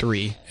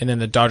 103, and then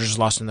the Dodgers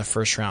lost in the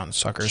first round,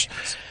 suckers.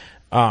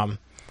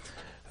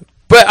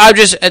 But I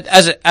just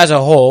as a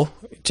whole,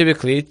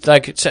 typically,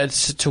 like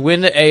to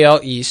win the AL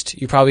East,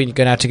 you're probably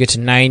gonna have to get to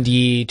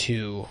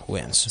 92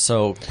 wins.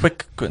 So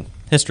quick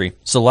history.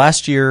 So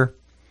last year,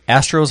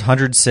 Astros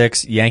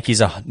 106,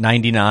 Yankees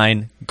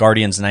 99,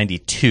 Guardians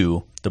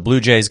 92. The Blue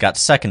Jays got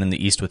second in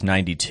the East with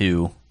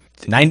 92.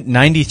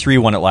 93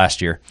 won it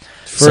last year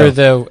for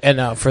the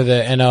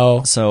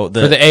NL. So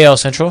for the AL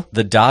Central,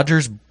 the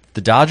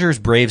Dodgers,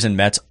 Braves, and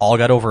Mets all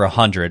got over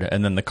 100,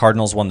 and then the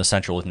Cardinals won the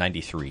Central with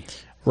 93.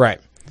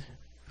 Right.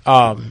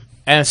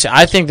 And so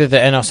I think that the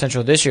NL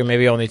Central this year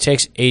maybe only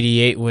takes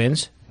 88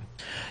 wins.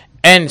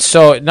 And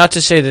so, not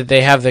to say that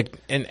they have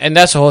and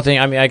that's the whole thing.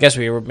 I mean, I guess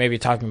we were maybe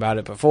talking about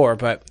it before,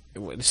 but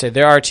say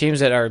there are teams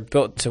that are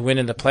built to win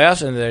in the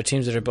playoffs, and there are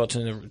teams that are built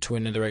to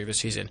win in the regular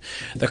season.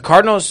 The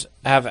Cardinals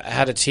have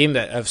had a team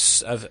that of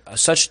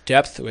such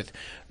depth with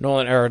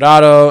Nolan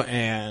Arenado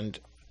and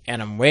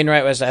Adam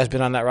Wainwright has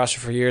been on that roster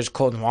for years.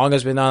 Colton Wong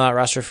has been on that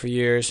roster for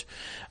years.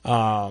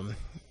 I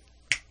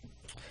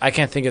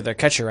can't think of their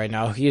catcher right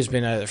now. He has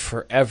been at it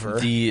forever.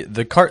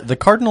 The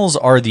Cardinals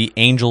are the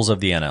Angels of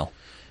the NL.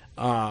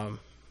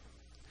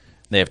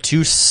 They have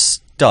 2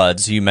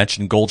 studs. You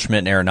mentioned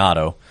Goldschmidt and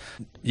Arenado.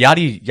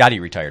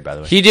 Yachty retired, by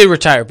the way. He did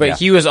retire, but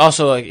he was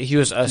also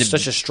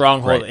such a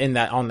stronghold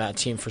right. on that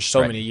team for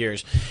so many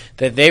years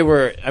that they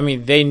were. I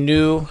mean, they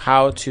knew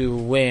how to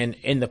win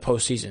in the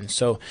postseason,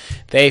 so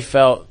they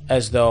felt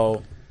as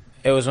though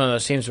it was one of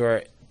those teams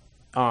where,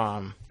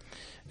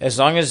 as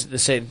long as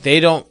they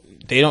don't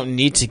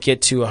need to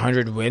get to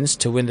 100 wins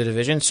to win the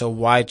division. So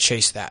why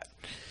chase that?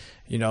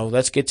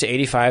 Let's get to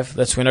 85.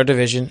 Let's win our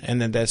division,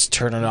 and then let's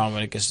turn it on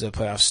when it gets to the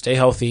playoffs. Stay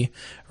healthy,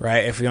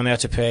 right? If we only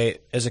have to play,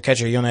 as a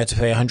catcher, you only have to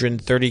play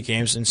 130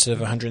 games instead of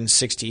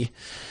 160,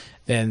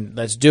 then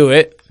let's do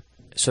it.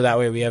 So that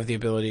way we have the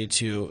ability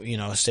to,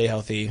 stay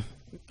healthy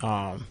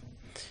and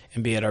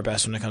be at our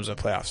best when it comes to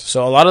the playoffs.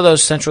 So a lot of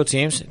those Central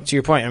teams, to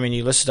your point, I mean,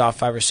 you listed off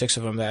 5 or 6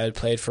 of them that had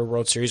played for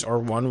World Series or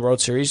won World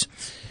Series.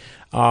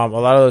 A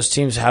lot of those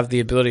teams have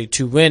the ability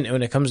to win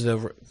when it comes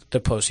to the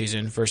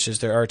postseason versus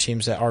there are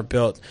teams that are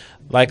built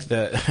like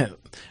the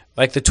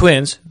like the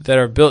Twins that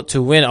are built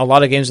to win a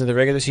lot of games in the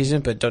regular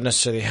season but don't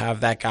necessarily have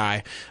that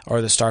guy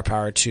or the star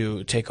power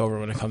to take over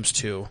when it comes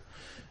to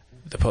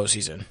the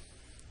postseason.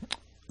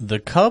 The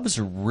Cubs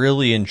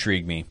really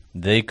intrigue me.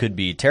 They could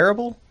be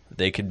terrible.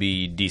 They could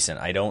be decent.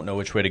 I don't know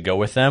which way to go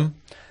with them.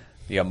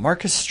 You got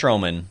Marcus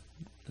Stroman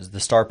is the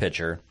star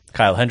pitcher.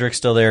 Kyle Hendricks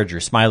still there.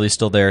 Drew Smyly's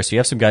still there. So you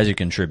have some guys who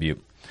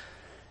contribute.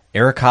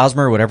 Eric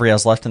Hosmer, whatever he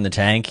has left in the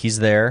tank, he's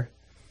there.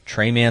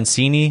 Trey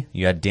Mancini,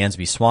 you had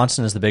Dansby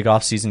Swanson as the big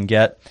offseason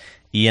get.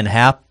 Ian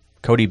Happ,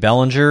 Cody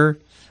Bellinger,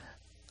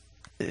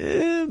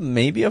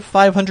 maybe a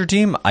 500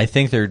 team. I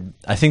think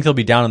they'll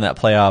be down in that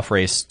playoff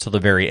race till the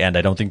very end.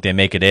 I don't think they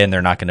make it in.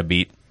 They're not going to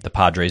beat the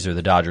Padres or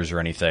the Dodgers or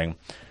anything.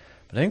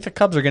 But I think the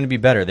Cubs are going to be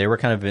better. They were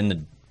kind of in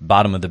the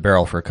bottom of the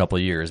barrel for a couple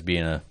of years,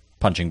 being a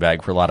punching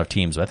bag for a lot of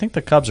teams. But I think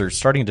the Cubs are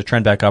starting to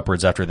trend back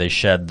upwards after they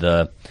shed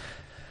the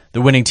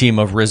winning team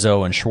of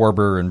Rizzo and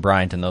Schwarber and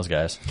Bryant and those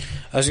guys.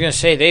 I was going to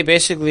say, they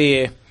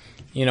basically,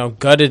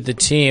 gutted the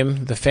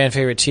team, the fan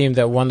favorite team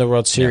that won the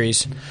World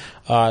Series.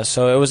 Yeah.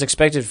 So it was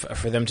expected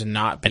for them to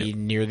not be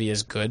nearly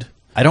as good.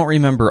 I don't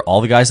remember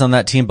all the guys on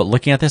that team, but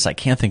looking at this, I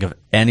can't think of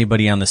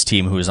anybody on this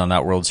team who was on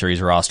that World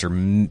Series roster.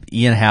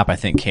 Ian Happ, I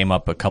think, came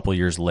up a couple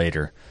years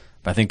later.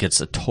 But I think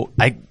it's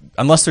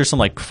unless there's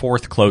some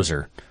fourth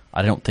closer,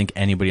 I don't think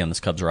anybody on this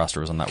Cubs roster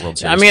was on that World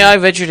Series. I mean, I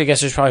venture to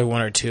guess there's probably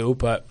 1 or 2,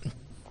 but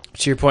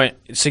to your point,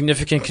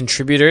 significant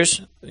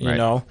contributors, you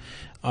know.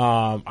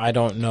 I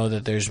don't know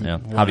that there's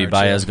Javi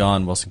Baez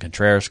gone, Wilson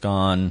Contreras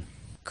gone.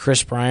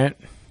 Chris Bryant.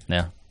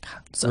 Yeah.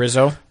 So,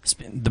 Rizzo.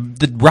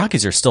 The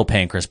Rockies are still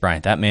paying Chris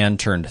Bryant. That man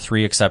turned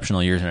 3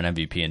 exceptional years in an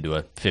MVP into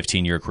a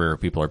 15-year career.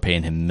 People are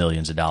paying him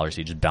millions of dollars.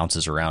 He just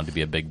bounces around to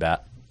be a big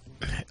bat.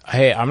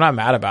 Hey, I'm not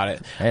mad about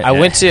it. Hey, I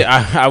went to More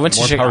power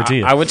to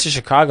you. I went to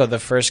Chicago the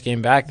first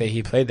game back that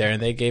he played there,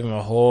 and they gave him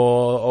a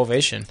whole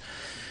ovation.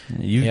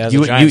 You Yeah, as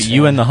a Giants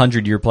you fan. and the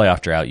 100-year playoff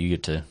drought, you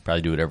get to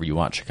probably do whatever you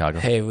want, Chicago.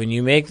 Hey, when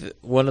you make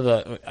one of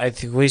the, I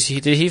think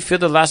did he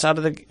field the last out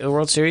of the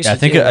World Series? Yeah,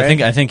 He did,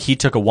 right? I think he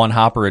took a one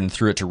hopper and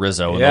threw it to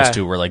Rizzo, and Yeah. those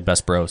two were like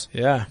best bros.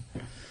 Yeah.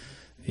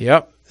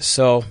 Yep.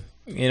 So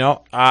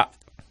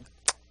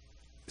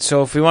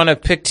so if we want to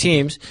pick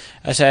teams,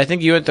 I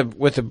think you went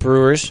with the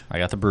Brewers. I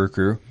got the Brew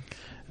Crew.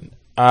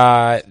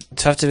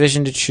 Tough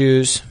division to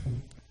choose.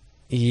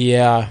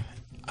 Yeah,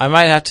 I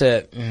might have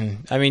to.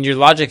 I mean, your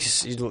logic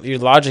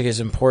is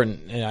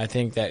important, and I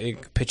think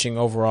that pitching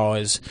overall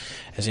is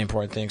the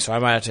important thing. So I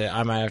might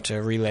have to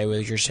relay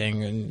what you're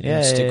saying and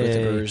stick with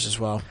the Brewers as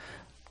well.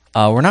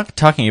 We're not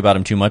talking about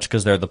them too much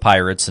because they're the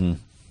Pirates, and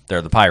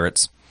they're the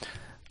Pirates.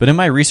 But in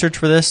my research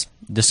for this,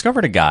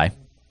 discovered a guy.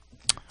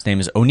 His name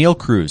is O'Neal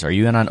Cruz. Are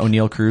you in on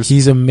O'Neal Cruz?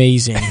 He's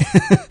amazing.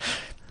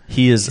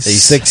 He is a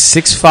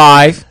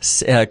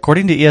 6'5".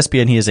 According to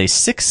ESPN, he is a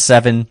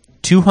 6'7",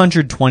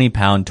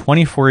 220-pound,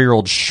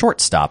 24-year-old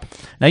shortstop.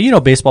 Now, you know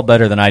baseball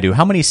better than I do.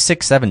 How many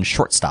 6'7"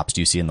 shortstops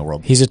do you see in the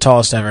world? He's the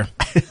tallest ever.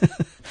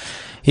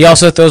 He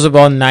also throws the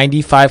ball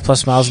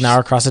 95+ miles an hour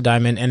across the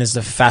diamond and is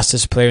the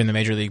fastest player in the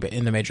major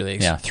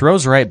leagues. Yeah,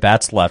 throws right,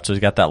 bats left, so he's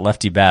got that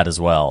lefty bat as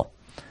well.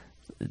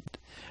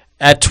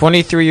 At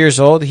 23 years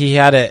old, he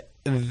had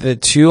the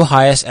two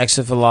highest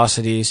exit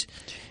velocities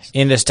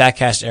in the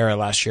StatCast era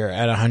last year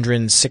at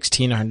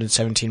 116,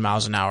 117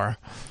 miles an hour.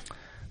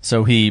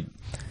 So he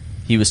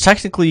was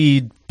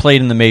technically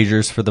played in the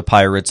majors for the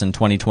Pirates in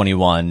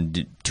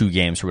 2021, 2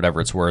 games for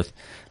whatever it's worth.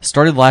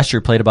 Started last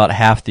year, played about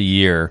half the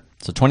year.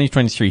 So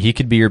 2023, he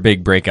could be your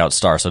big breakout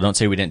star. So don't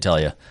say we didn't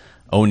tell you.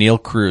 O'Neal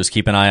Cruz,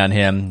 keep an eye on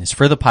him. He's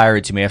for the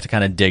Pirates. You may have to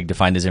kind of dig to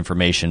find his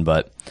information,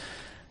 but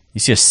you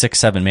see a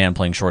 6'7" man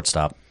playing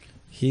shortstop.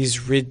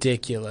 He's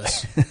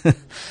ridiculous.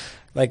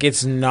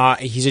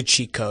 He's a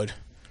cheat code.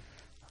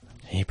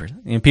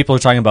 People are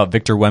talking about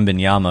Victor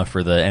Wembanyama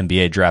for the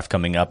NBA draft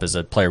coming up as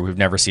a player we've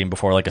never seen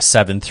before, like basically a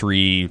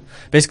 7'3"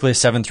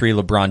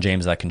 LeBron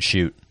James that can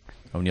shoot.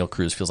 O'Neal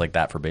Cruz feels like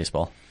that for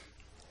baseball.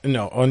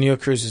 No, O'Neal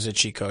Cruz is a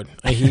cheat code.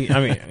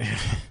 Anybody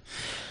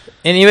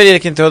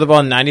that can throw the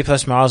ball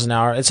 90+ miles an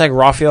hour, it's like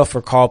Rafael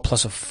Furcal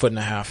plus a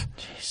 1.5 feet.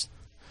 Jeez.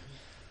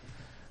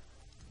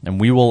 And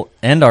we will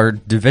end our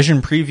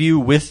division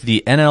preview with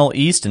the NL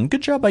East. And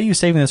good job by you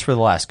saving this for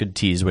the last. Good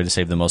tease. Way to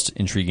save the most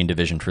intriguing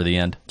division for the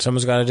end.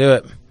 Someone's got to do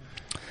it.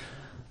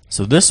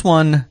 So this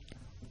one,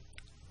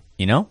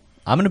 I'm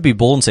going to be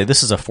bold and say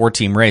this is a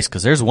 4-team race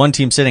because there's one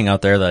team sitting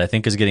out there that I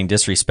think is getting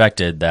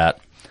disrespected.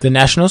 The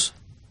Nationals?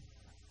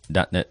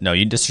 No,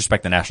 you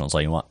disrespect the Nationals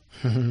all you want.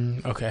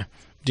 Okay.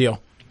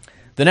 Deal.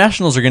 The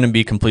Nationals are going to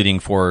be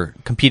competing for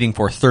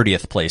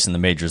 30th place in the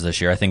majors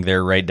this year. I think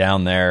they're right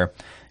down there.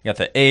 You got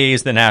the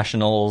A's, the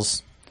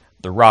Nationals,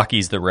 the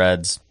Rockies, the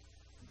Reds.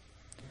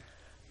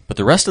 But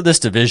the rest of this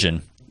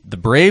division, the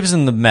Braves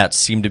and the Mets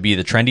seem to be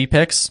the trendy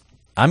picks.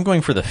 I'm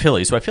going for the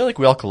Phillies, so I feel like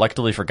we all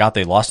collectively forgot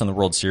they lost in the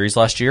World Series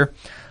last year.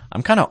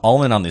 I'm kind of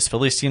all in on this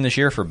Phillies team this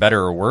year, for better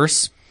or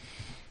worse.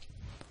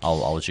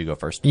 I'll let you go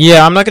first.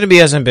 Yeah, I'm not going to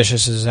be as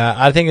ambitious as that.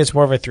 I think it's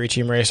more of a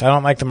 3-team race. I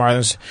don't like the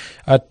Marlins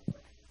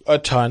a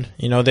ton.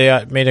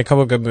 They made a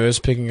couple of good moves,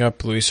 picking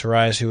up Luis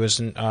Ariz, who was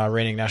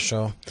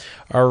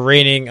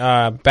reigning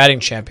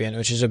batting champion,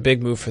 which is a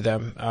big move for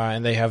them.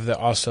 And they have the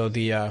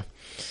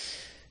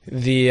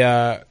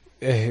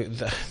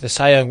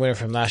Cy Young winner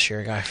from last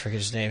year. I forget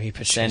his name. He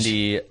pitched.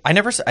 Sandy. I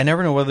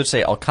never know whether to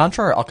say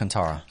Alcantara or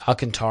Alcantara.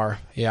 Alcantara.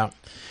 Yeah.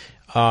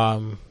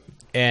 And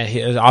he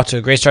is off to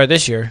a great start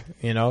this year.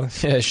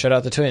 Shut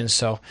out the Twins.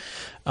 So.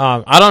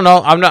 I don't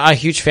know. I'm not a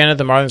huge fan of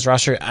the Marlins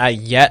roster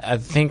yet. I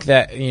think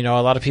that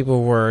a lot of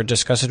people were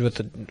disgusted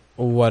with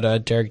what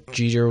Derek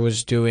Jeter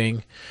was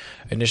doing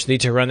initially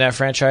to run that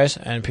franchise,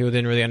 and people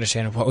didn't really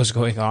understand what was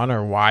going on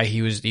or why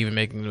he was even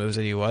making the moves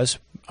that he was.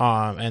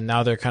 And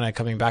now they're kind of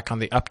coming back on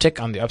the uptick,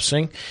 on the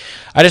upswing.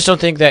 I just don't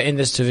think that in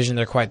this division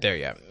they're quite there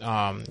yet.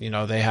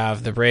 They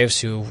have the Braves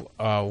who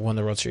won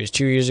the World Series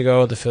 2 years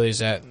ago, the Phillies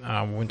that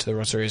went to the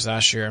World Series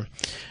last year,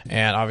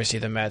 and obviously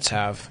the Mets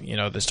have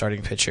the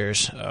starting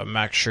pitchers,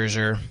 Max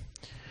Scherzer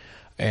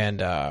and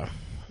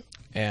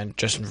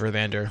Justin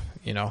Verlander.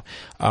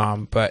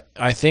 But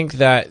I think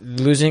that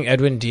losing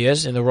Edwin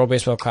Diaz in the World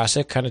Baseball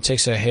Classic kind of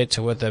takes a hit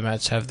to what the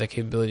Mets have the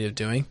capability of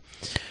doing.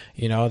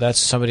 That's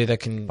somebody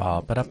that can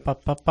trumpets.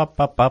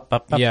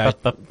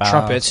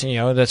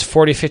 That's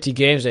 40, 50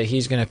 games that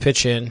he's going to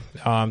pitch in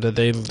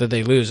that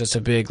they lose. That's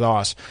a big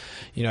loss.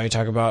 You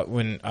talk about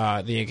when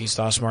the Yankees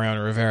lost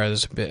Mariano Rivera.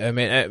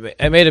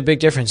 It made a big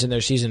difference in their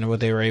season and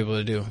what they were able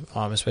to do,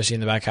 especially in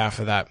the back half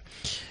of that.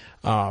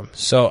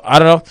 So I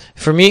don't know.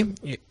 For me,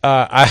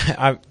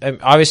 I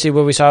obviously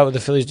what we saw what the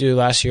Phillies do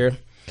last year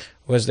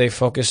was they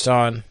focused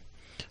on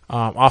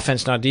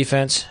offense, not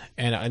defense,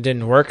 and it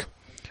didn't work.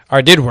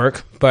 Or did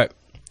work, but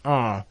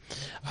I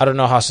don't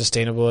know how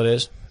sustainable it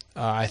is.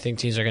 I think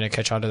teams are going to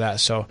catch on to that.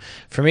 So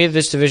for me,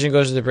 this division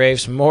goes to the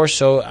Braves more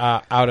so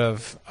out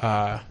of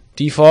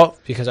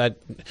default because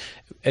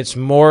it's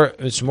more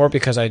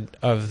because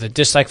of the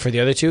dislike for the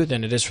other two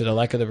than it is for the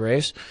like of the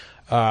Braves.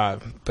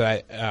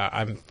 But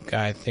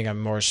I think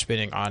I'm more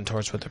spinning on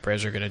towards what the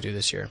Braves are going to do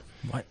this year.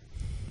 What?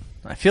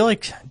 I feel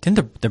like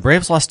didn't the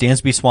Braves lost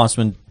Dansby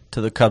Swanson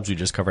to the Cubs we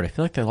just covered? I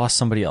feel like they lost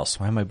somebody else.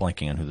 Why am I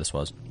blanking on who this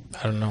was?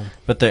 I don't know.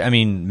 But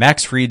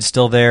Max Fried's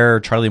still there.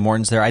 Charlie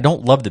Morton's there. I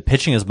don't love the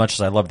pitching as much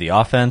as I love the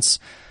offense.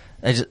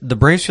 The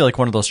Braves feel like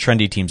one of those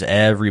trendy teams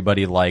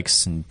everybody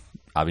likes, and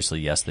obviously,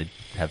 yes, they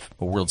have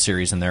a World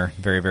Series in their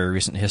very, very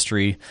recent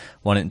history.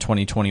 Won it in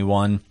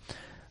 2021.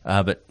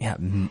 But yeah,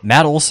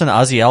 Matt Olson,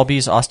 Ozzie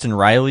Albies, Austin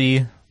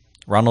Riley,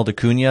 Ronald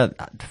Acuna,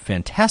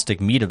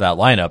 fantastic meat of that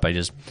lineup.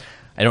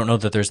 I don't know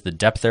that there's the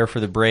depth there for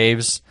the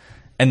Braves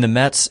and the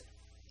Mets.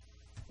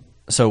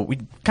 So we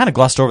kind of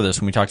glossed over this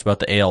when we talked about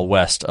the AL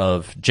West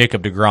of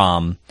Jacob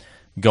deGrom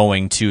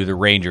going to the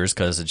Rangers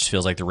because it just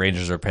feels like the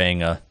Rangers are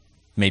paying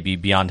maybe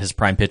beyond his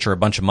prime pitcher a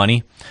bunch of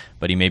money,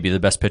 but he may be the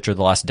best pitcher of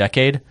the last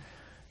decade.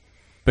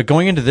 But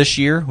going into this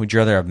year, would you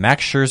rather have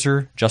Max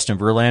Scherzer, Justin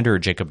Verlander, or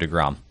Jacob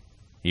deGrom?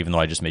 Even though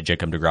I just made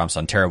Jacob deGrom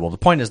sound terrible. The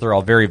point is they're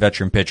all very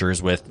veteran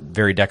pitchers with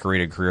very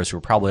decorated careers who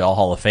are probably all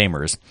Hall of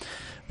Famers.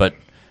 But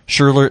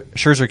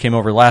Scherzer came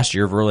over last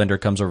year, Verlander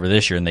comes over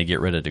this year, and they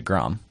get rid of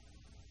deGrom.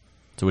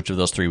 So which of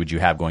those three would you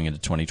have going into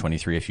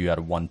 2023 if you had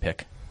a one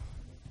pick?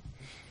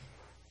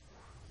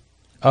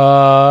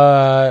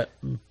 Probably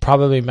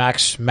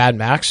Mad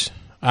Max.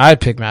 I'd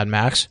pick Mad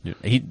Max.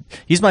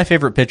 He's my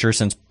favorite pitcher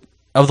since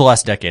of the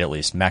last decade at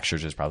least. Max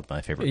Scherzer is probably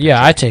my favorite pitcher.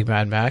 Yeah, I take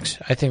Mad Max.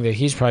 I think that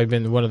he's probably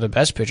been one of the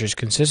best pitchers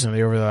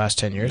consistently over the last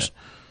 10 years.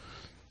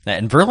 Yeah.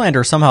 And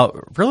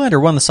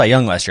Verlander won the Cy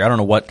Young last year. I don't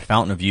know what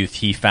fountain of youth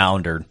he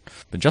found,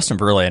 but Justin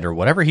Verlander,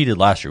 whatever he did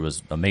last year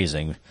was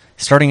amazing.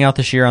 Starting out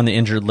this year on the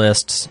injured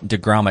list,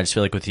 deGrom, I just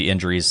feel like with the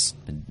injuries,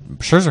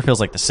 Scherzer feels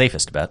like the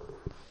safest bet.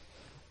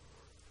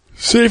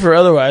 Safer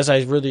otherwise,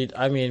 I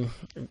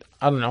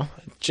don't know.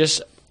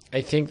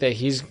 I think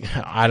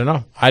that I don't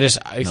know.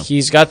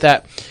 He's got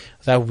that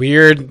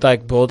weird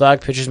like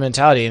bulldog pitcher's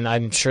mentality, and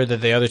I'm sure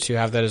that the other two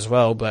have that as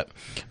well. But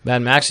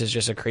Mad Max is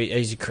just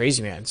he's a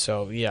crazy man.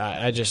 So yeah,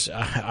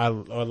 I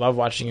love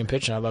watching him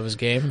pitch, and I love his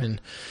game.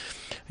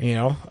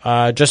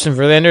 And Justin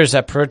Verlander is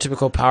that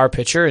prototypical power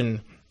pitcher,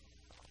 and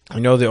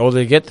the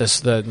older you get,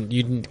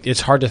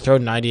 it's hard to throw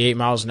 98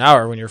 miles an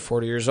hour when you're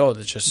 40 years old.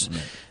 It's just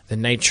the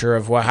nature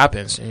of what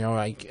happens.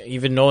 Like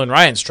even Nolan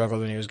Ryan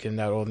struggled when he was getting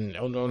that old, and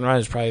Nolan Ryan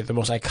is probably the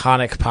most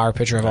iconic power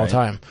pitcher of all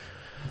time.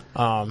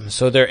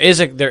 So there is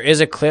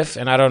a cliff,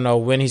 and I don't know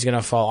when he's going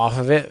to fall off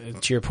of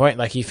it. To your point,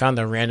 like he found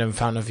the random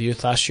fountain of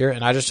youth last year,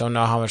 and I just don't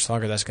know how much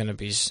longer that's going to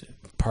be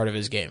part of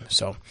his game.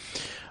 So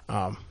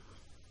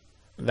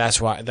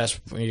that's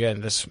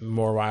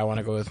more why I want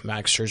to go with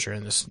Max Scherzer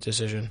in this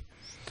decision.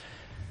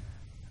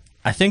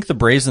 I think the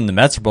Braves and the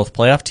Mets are both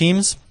playoff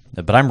teams,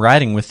 but I'm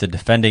riding with the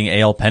defending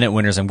AL pennant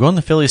winners. I'm going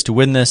the Phillies to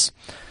win this.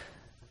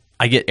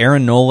 I get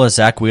Aaron Nola,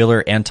 Zach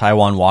Wheeler, and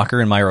Taijuan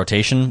Walker in my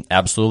rotation.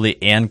 Absolutely.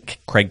 And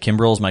Craig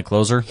Kimbrell is my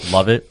closer.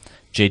 Love it.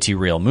 JT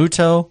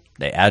Realmuto.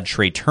 They add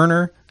Trey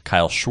Turner,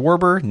 Kyle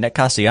Schwarber, Nick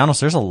Castellanos.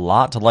 There's a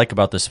lot to like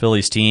about this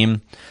Phillies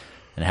team.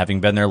 And having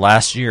been there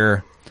last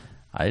year,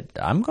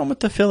 I'm going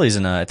with the Phillies.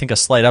 And I think a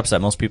slight upset.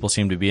 Most people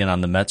seem to be in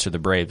on the Mets or the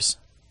Braves.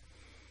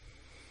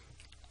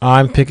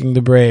 I'm picking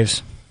the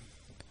Braves.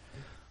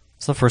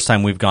 It's the first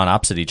time we've gone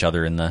opposite each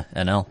other in the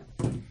NL.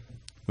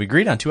 We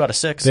agreed on 2 out of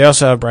 6. They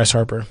also have Bryce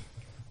Harper.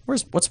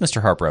 What's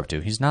Mr. Harper up to?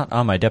 He's not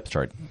on my depth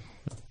chart.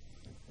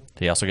 Did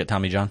he also get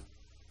Tommy John?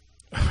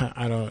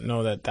 I don't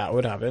know that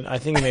would happen. I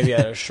think maybe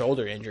had a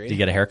shoulder injury. Did he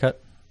get a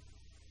haircut?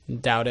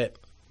 Doubt it.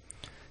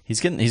 He's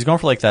going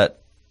for like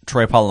that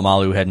Troy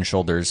Polamalu Head and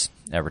Shoulders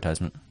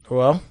advertisement.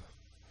 Well,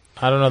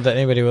 I don't know that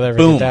anybody will ever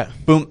get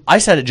that. Boom. I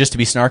said it just to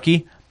be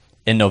snarky.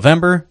 In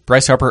November,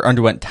 Bryce Harper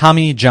underwent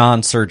Tommy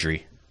John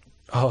surgery.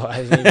 Oh,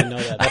 I didn't even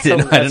know that. I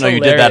didn't know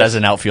you did that as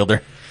an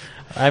outfielder.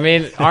 I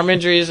mean, arm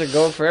injuries are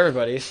going for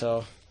everybody,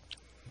 so.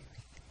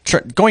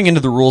 Going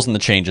into the rules and the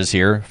changes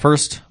here,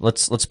 first,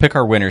 let's pick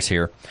our winners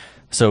here.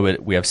 So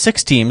we have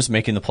 6 teams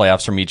making the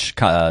playoffs from each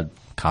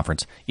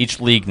conference, each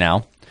league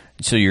now.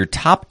 So your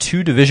top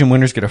 2 division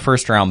winners get a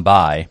first-round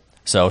bye.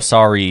 So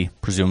sorry,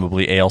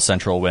 presumably AL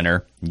Central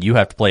winner. You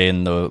have to play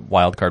in the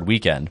wild card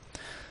weekend.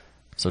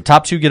 So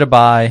top 2 get a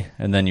bye,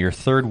 and then your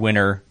third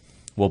winner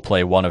will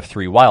play one of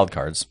 3 wild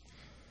cards.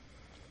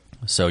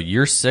 So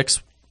your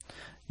 6,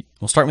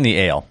 we'll start with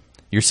the AL.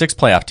 Your 6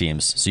 playoff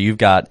teams. So you've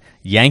got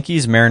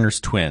Yankees, Mariners,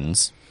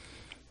 Twins.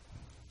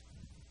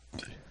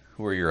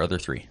 Who are your other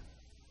 3?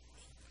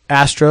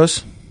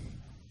 Astros.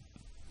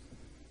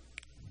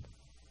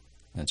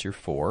 That's your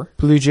 4.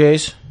 Blue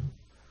Jays.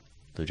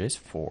 Blue Jays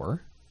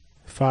 4.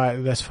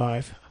 5. That's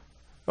 5.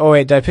 Oh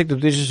wait, did I pick the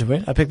Blue Jays to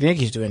win? I picked the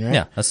Yankees to win, right?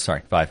 Yeah, that's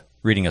 5.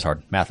 Reading is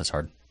hard. Math is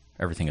hard.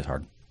 Everything is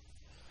hard.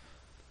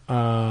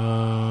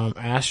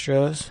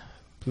 Astros,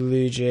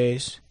 Blue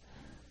Jays.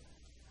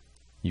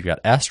 You've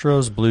got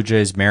Astros, Blue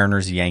Jays,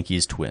 Mariners,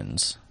 Yankees,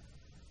 Twins.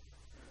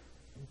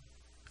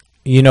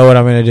 You know what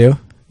I'm going to do?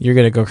 You're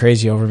going to go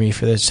crazy over me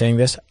for saying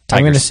this. Tigers.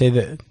 I'm going to say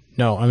that.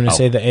 No, I'm going to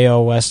say the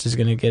AL West is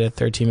going to get a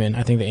third team in.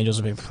 I think the Angels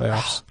will make the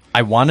playoffs.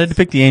 I wanted to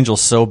pick the Angels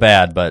so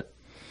bad, but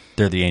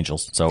they're the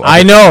Angels. So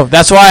I know.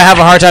 That's why I have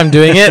a hard time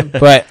doing it,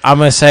 but I'm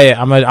going to say it.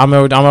 I'm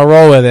gonna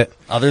roll with it.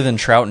 Other than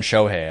Trout and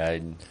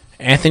Shohei,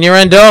 Anthony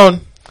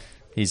Rendon.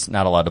 he's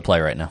not allowed to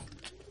play right now.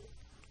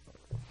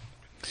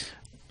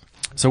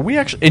 So we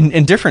actually,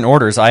 in different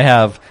orders, I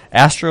have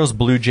Astros,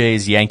 Blue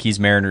Jays, Yankees,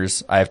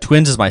 Mariners. I have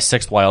Twins as my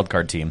 6th wild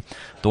card team.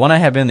 The one I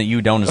have in that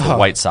you don't is the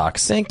White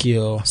Sox. Thank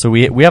you. So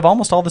we have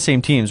almost all the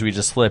same teams. We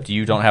just flipped.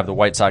 You don't have the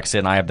White Sox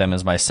in. I have them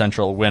as my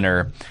central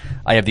winner.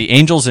 I have the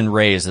Angels and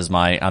Rays as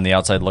my on the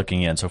outside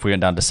looking in. So if we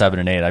went down to 7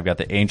 and 8, I've got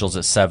the Angels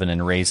at 7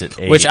 and Rays at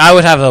 8. Which I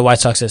would have the White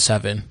Sox at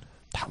 7.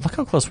 Look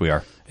how close we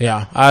are.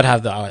 Yeah, I would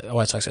have the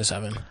White Sox at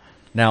 7.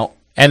 Now,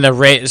 And the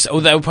Rays, that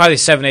would probably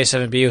 7A,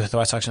 7B with the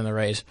White Sox and the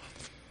Rays.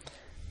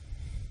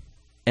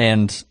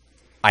 and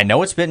I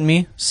know it's bitten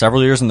me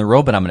several years in the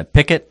row, but I'm going to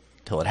pick it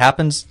till it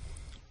happens.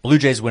 Blue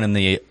Jays win in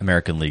the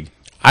American League.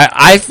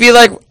 I feel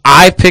like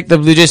I picked the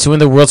Blue Jays to win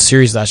the World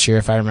Series last year,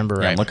 if I remember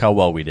right. And look how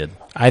well we did.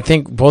 I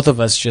think both of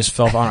us just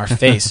fell on our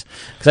face.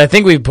 Because I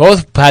think we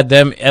both had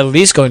them at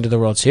least going to the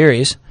World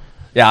Series.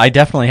 Yeah, I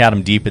definitely had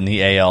them deep in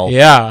the AL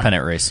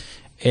pennant race.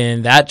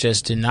 And that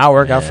just did not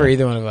work out for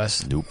either one of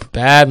us. Nope.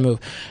 Bad move.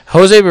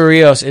 Jose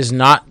Barrios is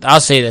not, I'll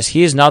say this,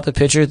 he is not the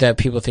pitcher that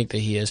people think that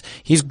he is.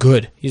 He's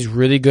good. He's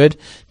really good.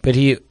 But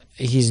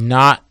he's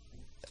not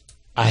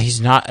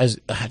as,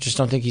 I just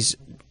don't think he's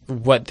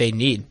what they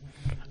need.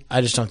 I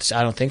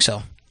don't think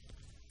so.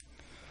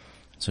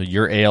 So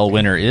your AL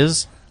winner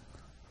is?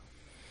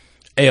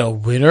 AL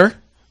winner?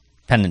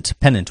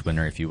 Pennant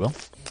winner, if you will.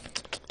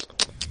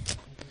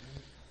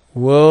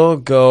 We'll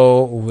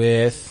go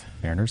with...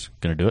 Mariners?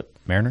 Gonna do it?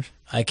 Mariners?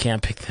 I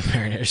can't pick the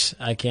Mariners.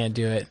 I can't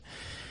do it.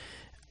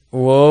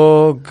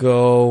 We'll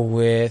go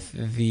with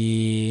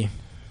the...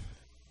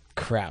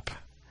 Crap.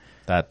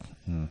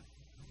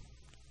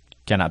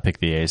 Cannot pick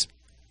the A's.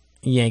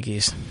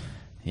 Yankees.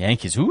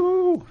 Yankees,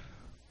 ooh!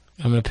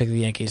 I'm going to pick the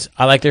Yankees.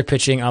 I like their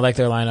pitching. I like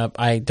their lineup.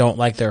 I don't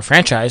like their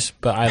franchise,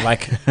 but I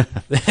like...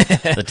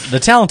 the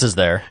talent is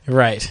there.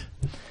 Right.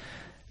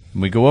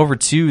 We go over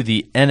to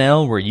the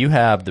NL where you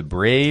have the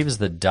Braves,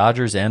 the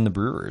Dodgers, and the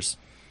Brewers.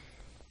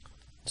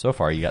 So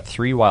far, you got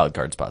 3 wild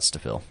card spots to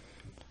fill.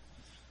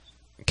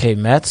 Okay,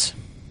 Mets.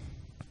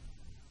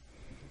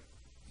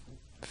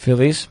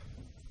 Phillies.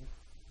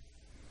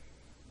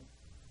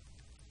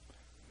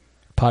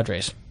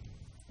 Padres.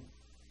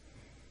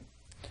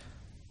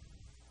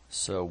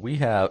 So we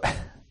have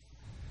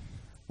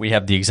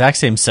the exact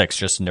same 6,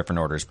 just in different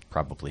orders,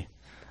 probably.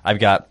 I've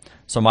got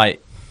so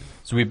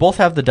we both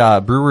have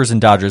the Brewers and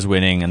Dodgers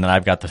winning, and then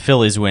I've got the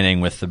Phillies winning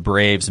with the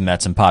Braves,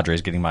 Mets, and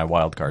Padres getting my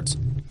wild cards.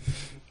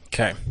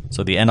 Okay.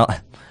 So the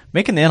NL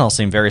making the NL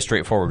seem very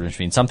straightforward, which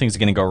means something's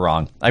going to go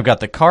wrong. I've got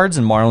the Cards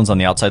and Marlins on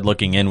the outside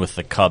looking in with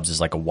the Cubs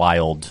is like a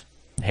wild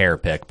hair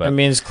pick, but that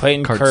means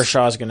Clayton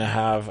Kershaw is going to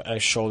have a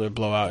shoulder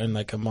blowout in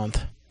like a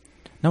month.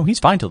 No, he's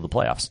fine till the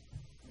playoffs.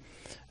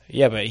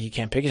 Yeah, but he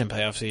can't pick it in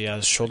playoffs. He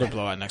has shoulder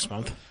blowout next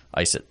month.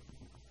 Ice it.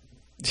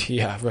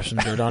 Yeah, rub some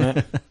dirt on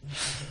it.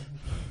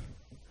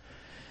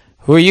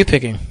 Who are you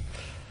picking?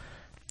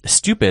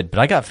 Stupid, but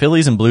I got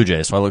Phillies and Blue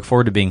Jays, so I look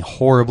forward to being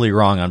horribly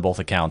wrong on both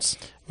accounts.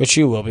 Which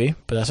you will be,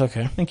 but that's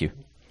okay. Thank you.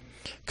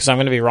 Because I'm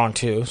going to be wrong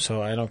too,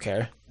 so I don't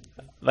care.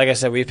 Like I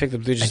said, we picked the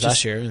Blue Jays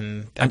last year,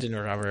 and that didn't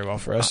work out very well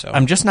for us. So.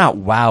 I'm just not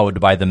wowed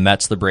by the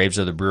Mets, the Braves,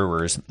 or the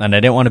Brewers, and I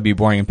didn't want to be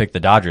boring and pick the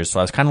Dodgers,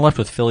 so I was kind of left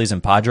with Phillies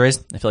and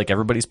Padres. I feel like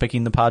everybody's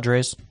picking the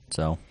Padres,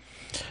 so...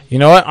 You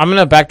know what? I'm going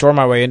to backdoor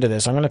my way into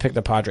this. I'm going to pick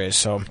the Padres.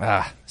 So,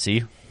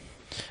 see?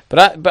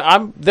 But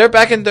they're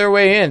backing their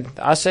way in.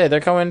 I say they're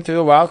coming through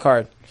the wild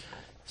card.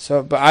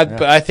 So,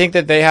 but I think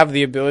that they have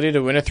the ability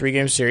to win a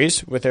 3-game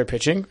series with their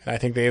pitching. I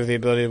think they have the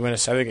ability to win a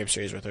 7-game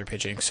series with their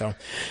pitching. So,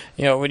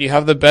 when you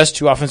have the best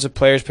 2 offensive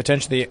players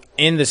potentially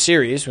in the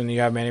series, when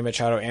you have Manny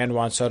Machado and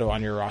Juan Soto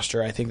on your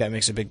roster, I think that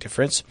makes a big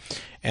difference.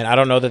 And I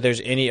don't know that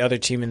there's any other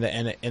team in the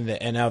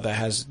NL that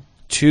has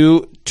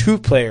two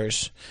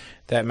players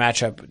that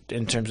match up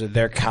in terms of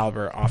their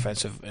caliber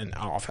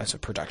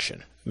offensive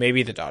production.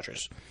 Maybe the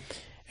Dodgers.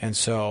 And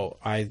so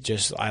I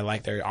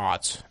like their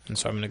odds. And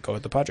so I'm going to go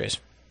with the Padres.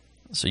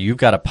 So you've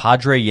got a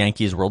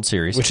Padre-Yankees World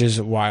Series. Which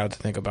is wild to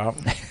think about.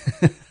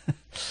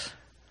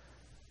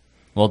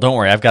 Well, don't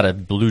worry. I've got a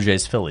Blue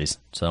Jays-Phillies.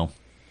 So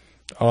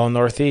all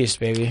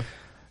Northeast, baby.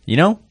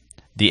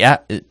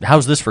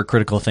 How's this for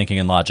critical thinking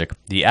and logic?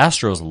 The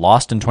Astros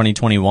lost in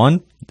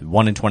 2021,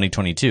 won in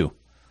 2022.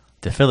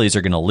 The Phillies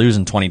are going to lose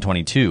in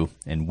 2022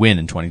 and win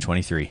in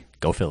 2023.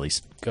 Go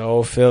Phillies.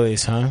 Go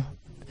Phillies, huh?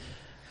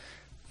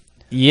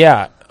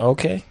 Yeah,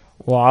 okay.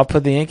 Well, I'll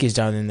put the Yankees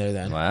down in there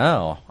then.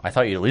 Wow. I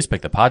thought you'd at least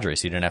pick the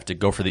Padres so you didn't have to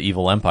go for the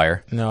evil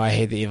empire. No, I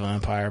hate the evil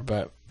empire,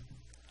 but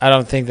I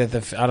don't think that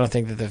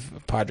the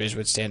Padres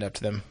would stand up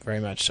to them very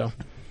much, so. All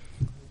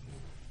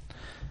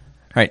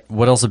right,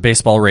 what else of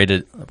baseball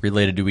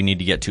related do we need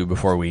to get to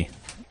before we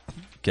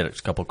get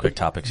a couple quick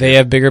topics? They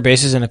have bigger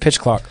bases and a pitch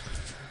clock.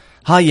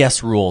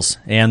 Yes, rules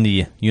and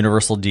the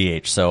universal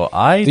DH. So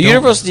The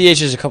universal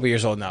DH is a couple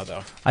years old now,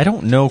 though. I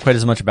don't know quite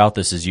as much about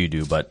this as you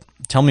do, but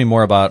tell me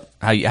more about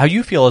how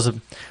you feel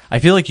I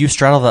feel like you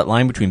straddle that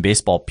line between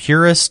baseball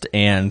purist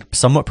and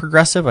somewhat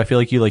progressive. I feel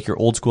like you like your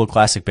old school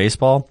classic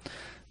baseball,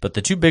 but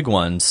the two big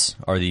ones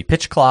are the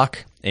pitch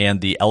clock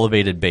and the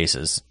elevated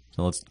bases.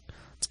 So let's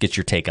get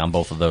your take on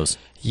both of those.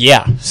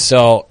 Yeah.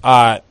 So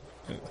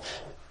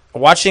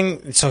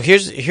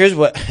here's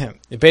what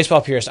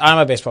baseball purist. I'm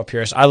a baseball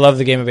purist. I love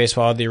the game of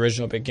baseball, the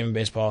original big game of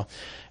baseball.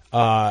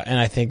 And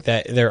I think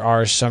that there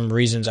are some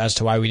reasons as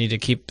to why we need to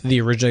keep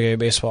the original game of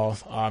baseball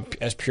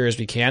as pure as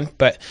we can.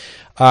 But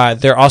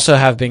there also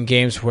have been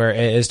games where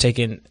it has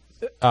taken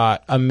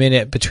a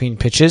minute between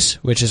pitches,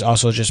 which is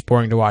also just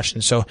boring to watch.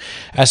 And so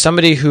as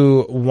somebody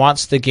who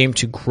wants the game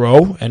to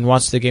grow and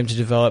wants the game to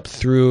develop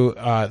through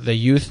the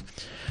youth,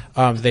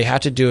 they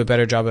have to do a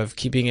better job of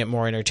keeping it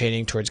more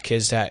entertaining towards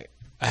kids that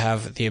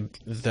have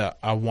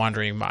a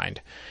wandering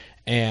mind.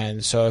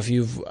 And so if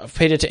you've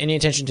paid any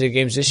attention to the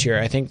games this year,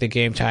 I think the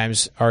game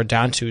times are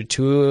down to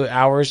 2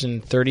 hours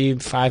and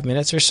 35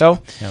 minutes or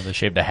so. Yeah, they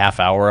shaved a half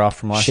hour off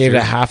from last year. Shaved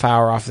a half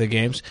hour off the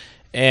games.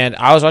 And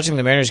I was watching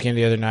the Mariners game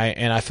the other night,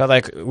 and I felt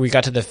like we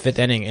got to the fifth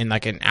inning in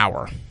like an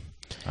hour.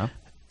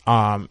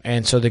 Huh?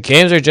 And so the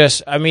games are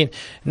just, I mean,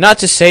 not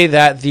to say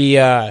that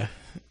the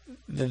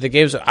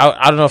games,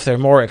 I don't know if they're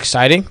more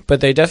exciting,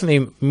 but they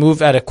definitely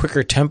move at a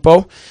quicker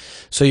tempo.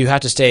 So you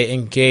have to stay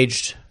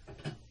engaged.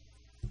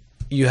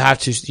 You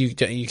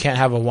can't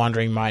have a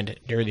wandering mind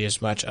nearly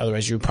as much,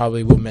 otherwise you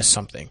probably will miss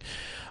something.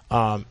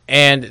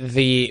 And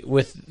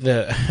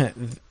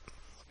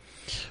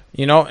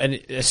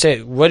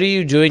say, what are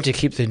you doing to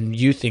keep the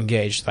youth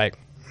engaged? Like,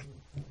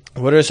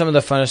 what are some of the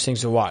funnest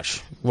things to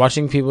watch?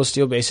 Watching people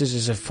steal bases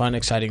is a fun,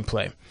 exciting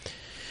play.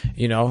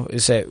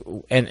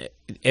 And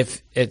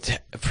if it's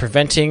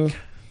preventing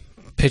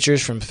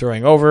pitchers from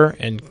throwing over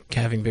and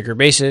having bigger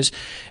bases,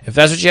 if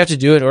that's what you have to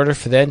do in order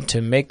for them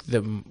to make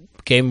the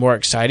game more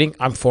exciting,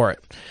 I'm for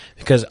it,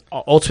 because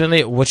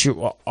ultimately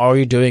all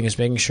you're doing is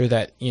making sure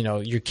that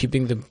you're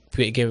keeping the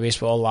game of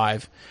baseball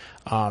alive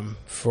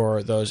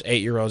for those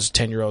 8-year-olds,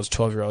 10-year-olds,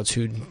 12-year-olds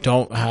who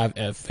don't have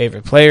a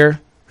favorite player,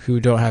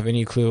 who don't have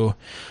any clue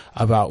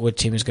about what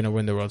team is going to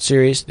win the World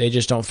Series. They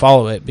just don't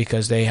follow it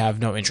because they have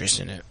no interest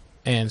in it.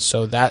 And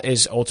so that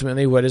is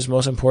ultimately what is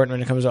most important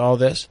when it comes to all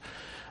this.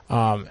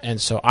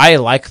 And so I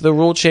like the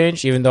rule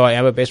change, even though I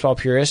am a baseball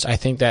purist. I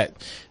think that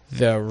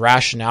the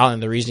rationale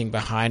and the reasoning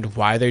behind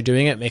why they're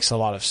doing it makes a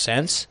lot of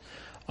sense.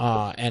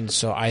 And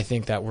so I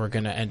think that we're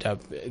going to end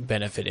up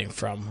benefiting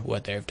from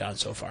what they've done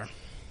so far.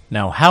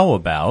 Now, how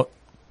about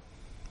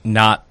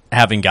not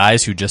having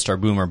guys who just are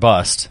boom or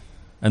bust,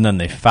 and then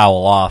they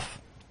foul off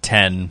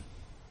 10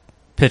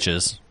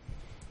 pitches?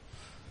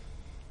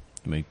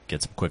 We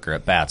get some quicker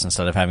at bats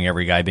instead of having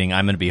every guy being,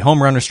 I'm going to be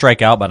home run or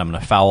strike out, but I'm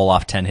going to foul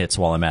off 10 hits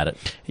while I'm at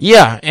it.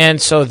 Yeah, and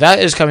so that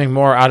is coming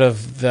more out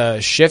of the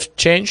shift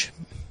change.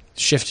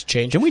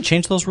 Didn't we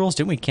change those rules?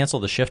 Didn't we cancel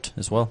the shift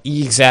as well?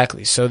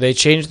 Exactly. So they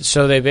changed.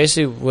 So they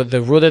basically,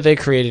 the rule that they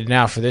created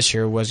now for this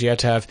year was you have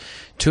to have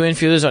 2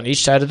 infielders on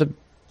each side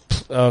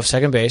of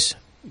second base.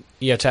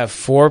 You have to have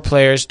 4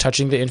 players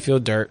touching the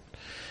infield dirt,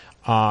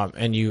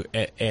 and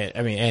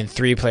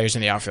 3 players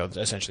in the outfield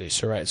essentially.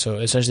 So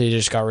essentially you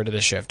just got rid of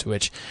the shift,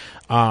 which,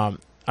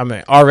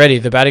 already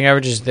the batting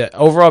average the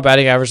overall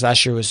batting average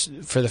last year was,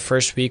 for the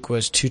first week,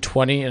 was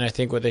 220, and I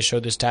think what they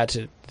showed this stat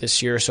to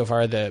this year so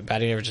far, the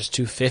batting average is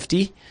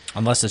 250.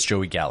 Unless it's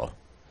Joey Gallo.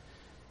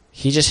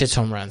 He just hits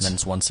home runs. Then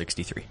it's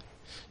 163.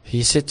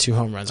 He's hit 2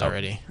 home runs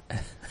already.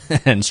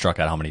 And struck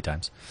out how many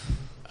times?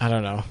 I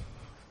don't know.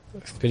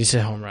 But he's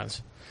hit home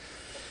runs.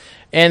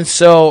 And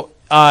so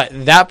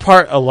that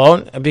part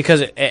alone,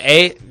 because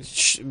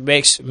it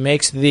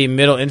makes the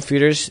middle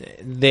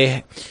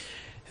infielders,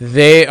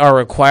 they are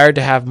required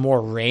to have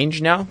more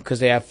range now because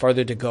they have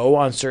farther to go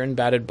on certain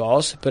batted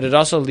balls, but it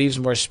also leaves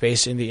more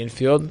space in the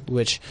infield,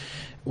 which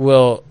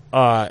will,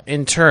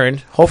 in turn,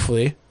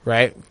 hopefully,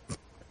 right,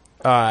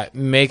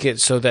 make it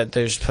so that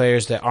there's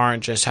players that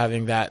aren't just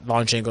having that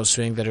launch angle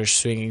swing, that are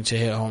swinging to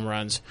hit home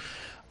runs,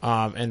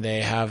 and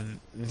they have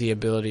the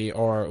ability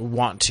or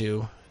want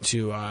to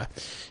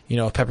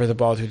pepper the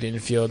ball through the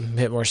infield,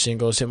 hit more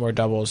singles, hit more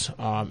doubles,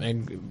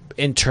 and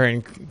in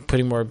turn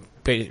putting more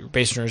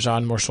base runners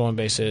on, more stolen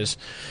bases,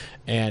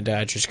 and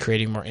just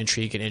creating more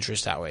intrigue and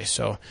interest that way.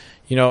 So,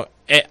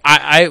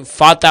 I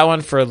fought that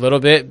one for a little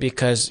bit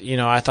because,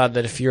 I thought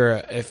that if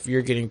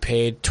you're getting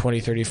paid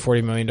 $20, $30,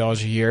 $40 million a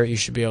year, you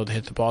should be able to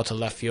hit the ball to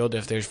left field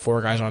if there's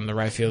 4 guys on the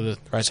right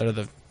side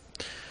of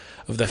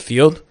the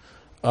field.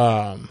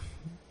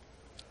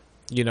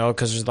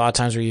 Because there's a lot of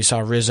times where you saw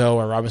Rizzo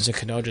or Robinson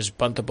Cano just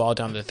bunt the ball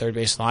down the third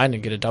base line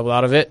and get a double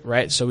out of it,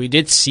 right? So we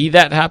did see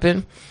that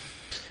happen.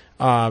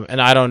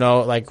 And I don't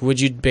know, like, would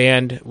you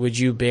ban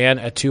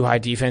a too high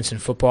defense in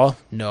football?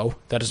 No,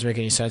 that doesn't make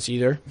any sense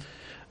either.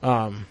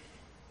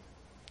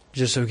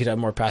 Just so we could have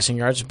more passing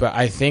yards. But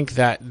I think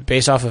that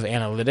based off of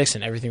analytics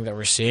and everything that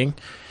we're seeing,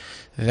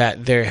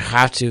 that they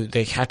have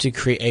to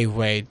create a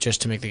way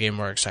just to make the game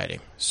more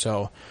exciting.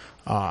 So,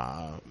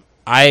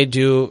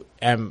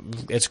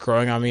 It's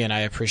growing on me, and I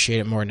appreciate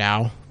it more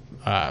now.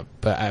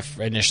 But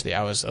initially,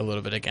 I was a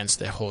little bit against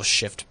the whole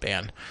shift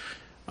ban.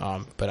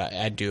 But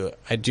I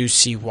do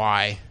see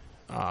why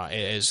it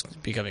is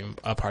becoming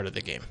a part of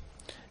the game.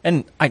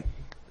 And I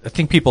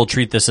think people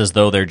treat this as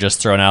though they're just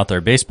thrown out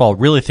there. Baseball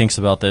really thinks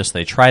about this.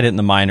 They tried it in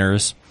the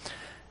minors.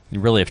 They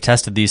really have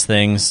tested these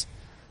things.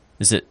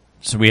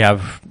 So we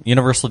have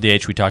universal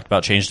DH we talked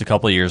about, changed a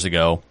couple of years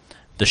ago.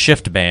 The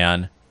shift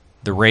ban,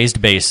 the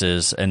raised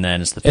bases, and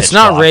then it's the pitch It's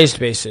not clock. raised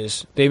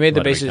bases. They made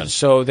the bases,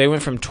 so they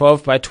went from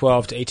 12 by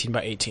 12 to 18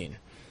 by 18.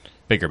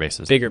 Bigger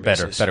bases.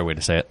 Better way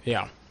to say it.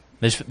 Yeah.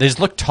 They just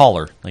look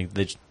taller. They're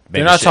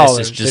not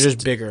taller. They're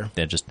just bigger.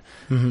 They're just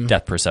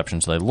depth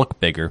perception, so they look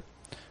bigger.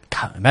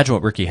 God, imagine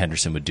what Ricky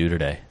Henderson would do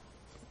today.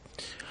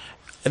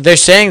 They're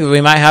saying that we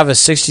might have a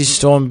 60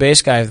 stolen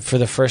base guy for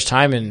the first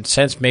time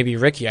since maybe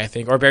Ricky, I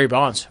think, or Barry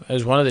Bonds. It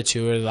was one of the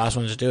two, or the last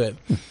ones to do it.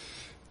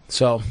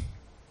 So,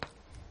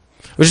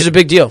 which is a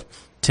big deal.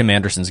 Tim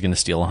Anderson's going to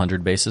steal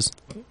 100 bases.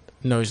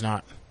 No, he's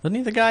not. Wasn't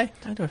he the guy?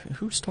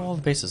 Who stole all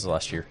the bases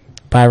last year?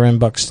 Byron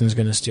Buxton's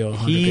going to steal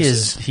 100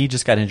 bases. He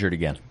just got injured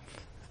again.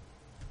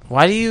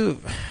 Why do you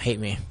hate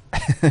me?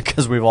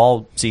 Because we've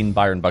all seen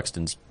Byron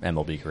Buxton's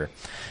MLB career.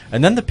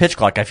 And then the pitch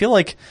clock. I feel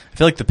like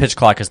the pitch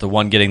clock is the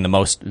one getting the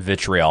most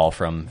vitriol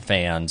from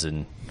fans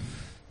and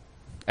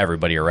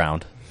everybody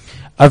around.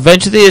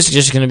 Eventually, it's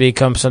just going to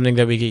become something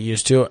that we get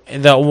used to.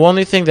 The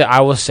only thing that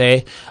I will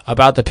say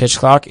about the pitch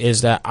clock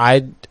is that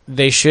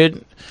they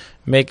should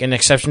make an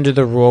exception to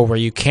the rule where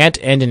you can't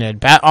end an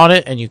at-bat on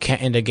it and you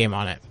can't end a game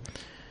on it.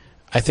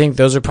 I think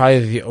those are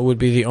probably would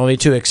be the only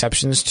two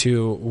exceptions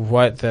to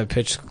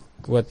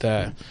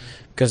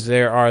because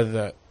there are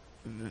the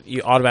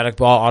automatic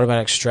ball,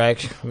 automatic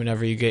strike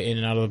whenever you get in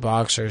and out of the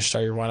box or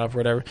start your wind up or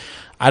whatever.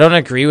 I don't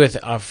agree with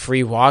a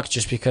free walk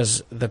just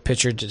because the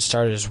pitcher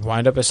started his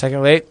wind up a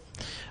second late.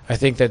 I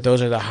think that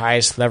those are the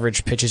highest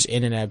leverage pitches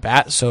in and at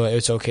bat, so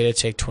it's okay to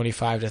take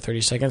 25 to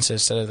 30 seconds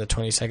instead of the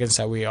 20 seconds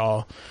that we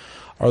all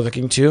are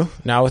looking to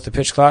now with the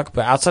pitch clock.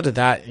 But outside of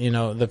that,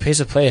 the pace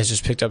of play has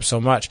just picked up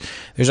so much.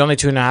 There's only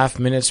 2.5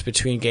 minutes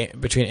between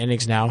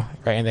innings now,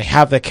 right? And they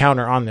have the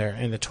counter on there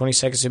and the 20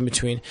 seconds in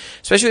between,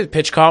 especially with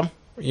pitch calm.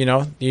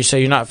 You say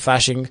you're not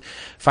flashing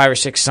 5 or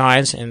 6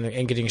 signs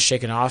and getting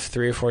shaken off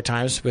 3 or 4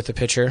 times with the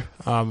pitcher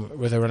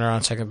with a runner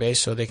on second base,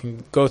 so they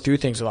can go through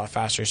things a lot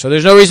faster. So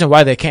there's no reason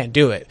why they can't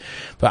do it.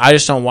 But I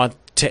just don't want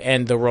to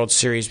end the World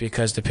Series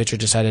because the pitcher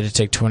decided to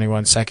take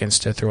 21 seconds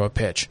to throw a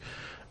pitch.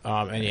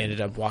 And he ended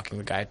up walking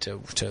the guy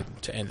to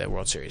end the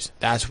World Series.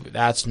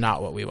 That's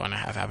not what we want to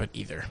have happen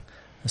either.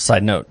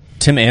 Side note,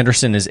 Tim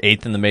Anderson is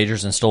 8th in the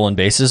majors in stolen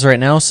bases right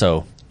now,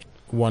 so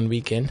 1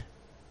 week in.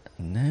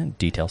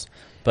 Details.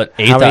 But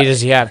 8th How many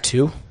does he have?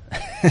 2?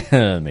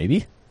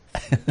 Maybe.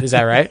 Is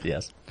that right?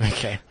 Yes.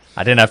 Okay.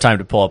 I didn't have time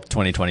to pull up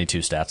 2022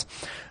 stats.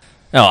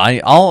 No,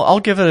 I'll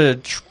give it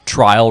a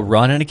trial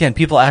run. And again,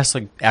 people act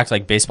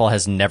like baseball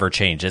has never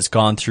changed. It's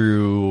gone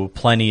through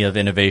plenty of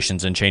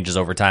innovations and changes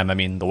over time. I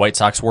mean, the White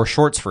Sox wore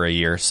shorts for a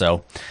year,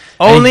 so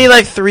only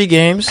like 3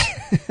 games.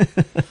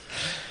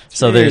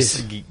 So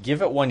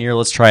give it 1 year.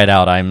 Let's try it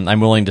out.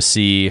 I'm willing to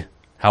see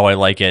how I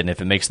like it, and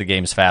if it makes the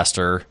games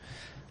faster,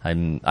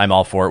 I'm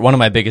all for it. One of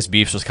my biggest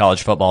beefs with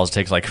college football is it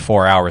takes like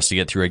 4 hours to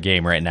get through a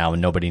game right now,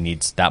 and nobody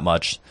needs that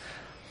much.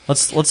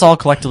 Let's all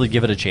collectively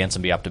give it a chance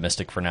and be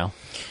optimistic for now.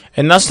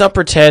 And let's not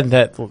pretend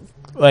that,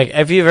 like,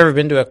 if you've ever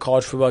been to a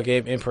college football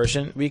game in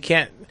person,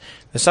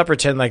 let's not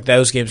pretend like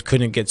those games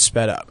couldn't get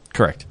sped up.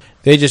 Correct.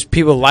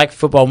 People like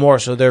football more,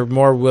 so they're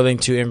more willing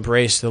to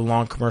embrace the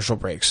long commercial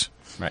breaks.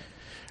 Right.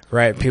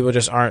 Right? People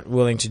just aren't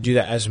willing to do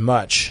that as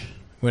much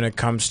when it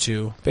comes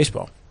to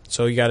baseball.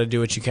 So you got to do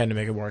what you can to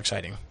make it more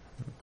exciting.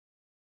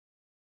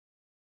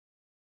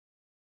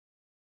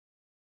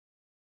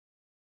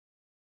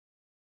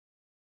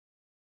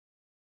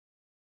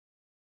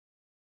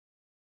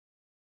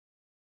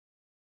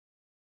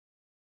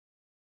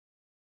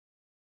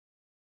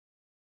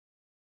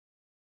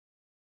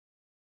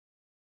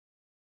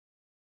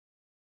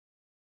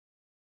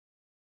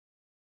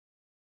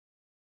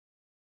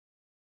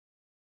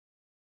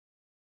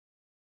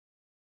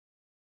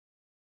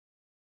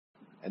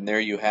 And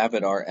there you have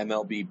it, our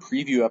MLB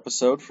preview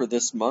episode for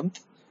this month.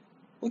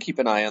 We'll keep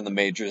an eye on the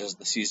majors as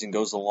the season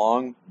goes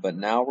along, but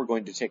now we're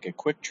going to take a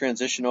quick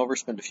transition over,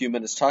 spend a few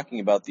minutes talking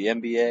about the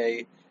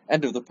NBA,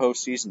 end of the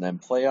postseason,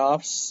 and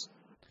playoffs.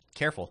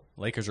 Careful.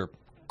 Lakers are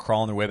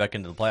crawling their way back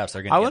into the playoffs.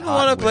 They're going I wouldn't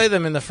want to play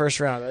them in the first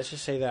round. Let's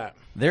just say that.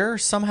 They're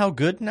somehow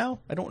good now.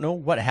 I don't know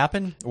what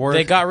happened. Or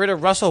they got rid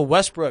of Russell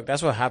Westbrook.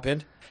 That's what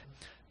happened.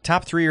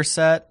 Top 3 are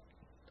set.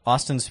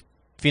 Austin's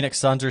Phoenix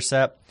Suns are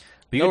set.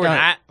 No, we're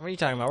not. What are you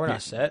talking about? We're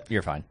not set.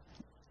 You're fine.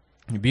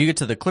 But you get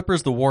to the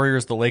Clippers, the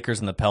Warriors, the Lakers,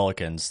 and the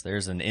Pelicans.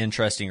 There's an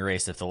interesting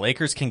race. If the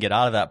Lakers can get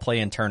out of that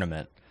play-in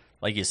tournament,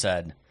 like you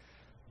said,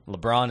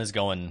 LeBron is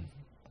going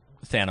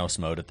Thanos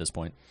mode at this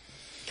point.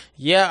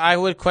 Yeah, I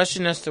would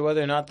question as to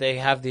whether or not they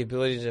have the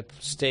ability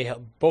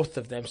to both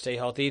of them stay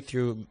healthy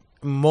through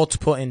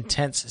multiple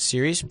intense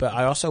series, but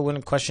I also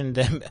wouldn't question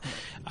them.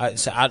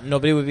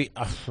 Nobody would be...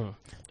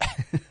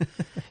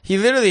 He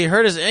literally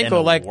hurt his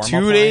ankle like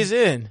 2 days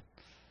in.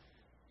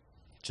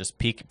 Just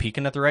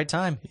peaking at the right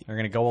time. They're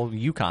going to go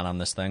UConn on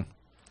this thing.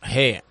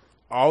 Hey,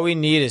 all we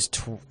need is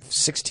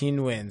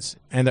 16 wins,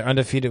 and they're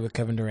undefeated with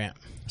Kevin Durant.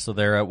 So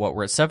they're at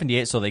we're at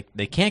 78, so they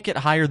can't get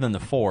higher than the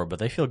 4, but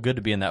they feel good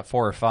to be in that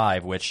 4 or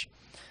 5, which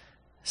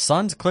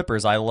Suns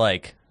Clippers I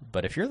like.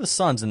 But if you're the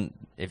Suns, and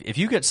if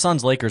you get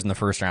Suns Lakers in the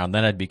first round,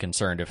 then I'd be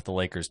concerned if the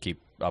Lakers keep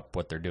up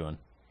what they're doing.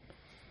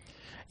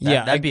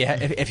 That'd be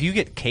if you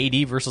get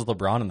KD versus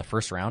LeBron in the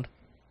first round.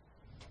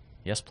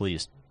 Yes,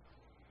 please.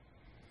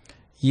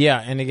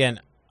 Yeah, and again,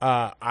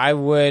 I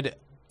would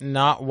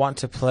not want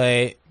to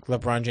play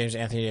LeBron James,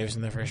 Anthony Davis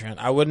in the first round.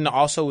 I would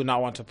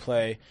not want to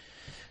play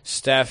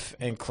Steph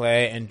and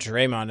Clay and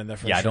Draymond in the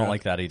first round. Yeah, I don't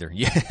like that either.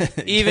 Yeah,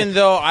 even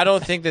though I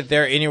don't think that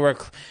they're anywhere.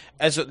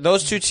 As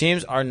those two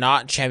teams are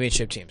not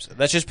championship teams.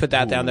 Let's just put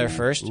that down there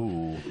first.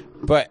 Ooh.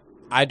 But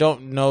I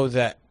don't know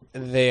that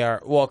they are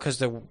because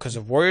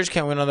the Warriors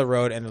can't win on the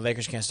road and the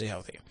Lakers can't stay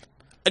healthy.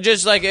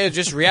 It's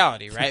just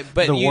reality, right?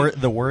 But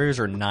the Warriors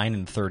are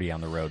 9-30 on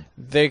the road.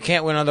 They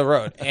can't win on the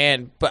road,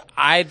 but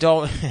I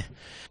don't.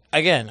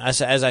 Again,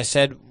 as I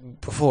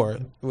said before,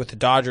 with the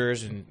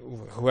Dodgers and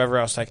whoever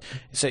else,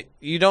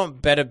 you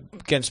don't bet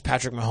against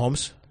Patrick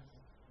Mahomes,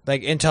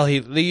 until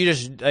you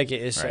just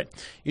right.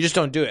 You just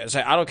don't do it. It's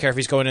I don't care if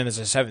he's going in as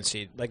a 7th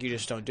seed, you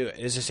just don't do it.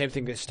 It's the same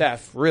thing with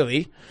Steph,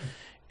 really,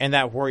 and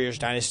that Warriors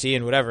dynasty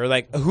and whatever.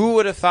 Who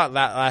would have thought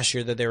that last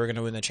year that they were going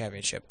to win the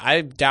championship?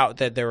 I doubt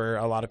that there were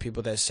a lot of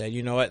people that said,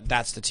 you know what,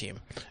 that's the team,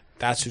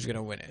 that's who's going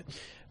to win it.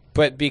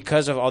 But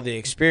because of all the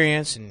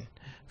experience and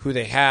who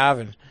they have,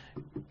 and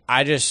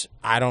I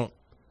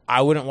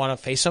wouldn't want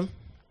to face them.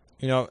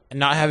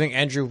 Not having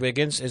Andrew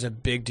Wiggins is a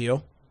big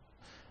deal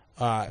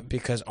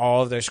because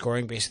all of their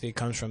scoring basically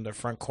comes from their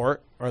front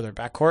court or their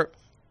back court.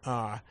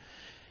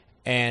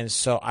 And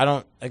so I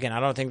don't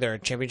think they're a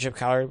championship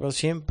caliber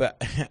team,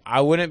 but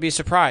I wouldn't be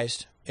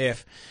surprised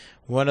if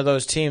one of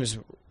those teams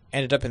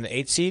ended up in the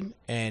 8th seed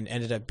and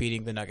ended up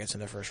beating the Nuggets in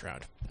the first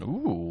round.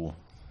 Ooh,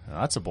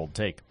 that's a bold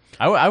take.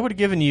 I would have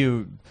given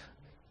you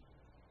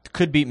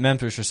could beat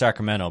Memphis or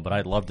Sacramento, but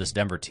I love this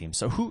Denver team.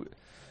 So who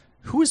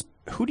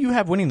do you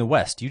have winning the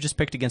West? You just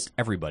picked against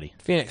everybody.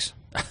 Phoenix.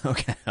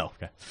 Okay.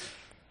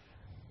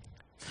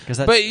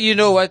 But you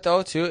know what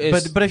though too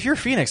is but if you're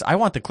Phoenix, I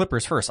want the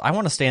Clippers first. I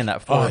want to stay in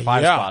that 4 or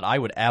 5 spot.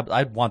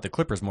 I'd want the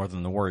Clippers more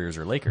than the Warriors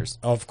or Lakers.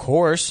 Of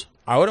course,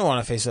 I wouldn't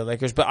want to face the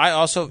Lakers, but I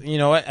also, you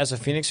know what, as a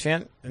Phoenix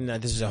fan, and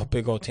this is a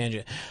big old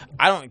tangent,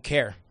 I don't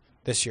care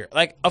this year.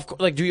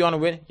 Do you want to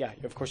win? Yeah,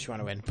 of course you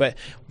want to win. But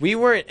we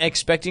weren't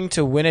expecting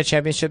to win a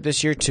championship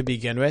this year to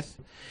begin with,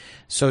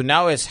 so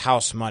now it's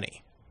house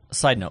money.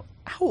 Side note: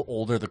 how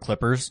old are the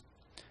Clippers?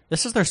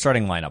 This is their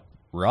starting lineup: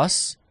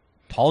 Russ,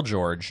 Paul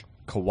George,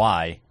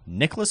 Kawhi,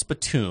 Nicholas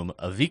Batum,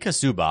 Ivica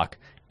Zubac,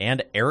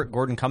 and Eric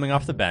Gordon coming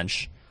off the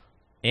bench,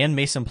 and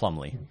Mason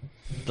Plumlee.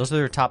 Those are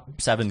their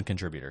top 7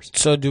 contributors.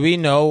 So do we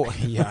know?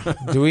 Yeah.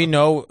 Do we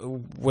know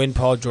when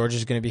Paul George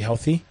is going to be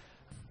healthy?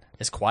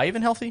 Is Kawhi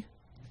even healthy?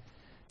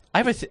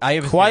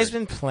 Kawhi's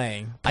been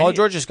playing. Paul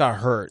George just got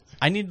hurt.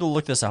 I need to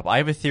look this up. I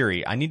have a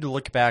theory. I need to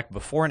look back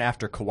before and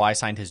after Kawhi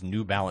signed his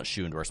New Balance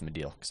shoe endorsement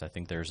deal because I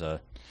think there's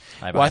a.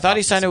 I thought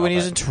he signed it when he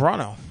was in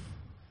Toronto.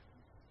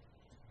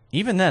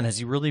 Even then, has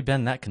he really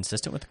been that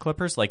consistent with the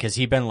Clippers? Has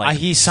he been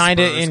he signed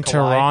Spurs, it in Kawhi?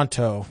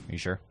 Toronto. Are you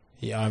sure?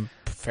 Yeah, I'm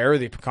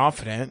fairly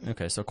confident.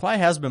 Okay, so Kawhi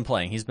has been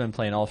playing. He's been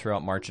playing all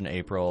throughout March and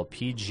April.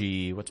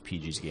 PG, what's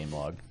PG's game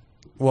log?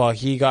 Well,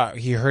 he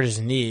hurt his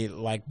knee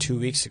 2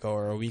 weeks ago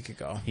or a week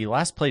ago. He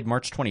last played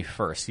March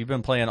 21st. He's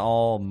been playing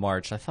all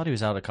March. I thought he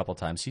was out a couple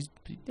times. He's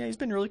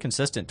been really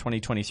consistent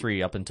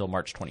 2023 up until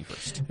March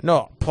 21st.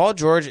 No, Paul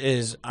George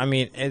is. I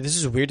mean, this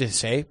is weird to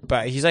say,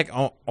 but he's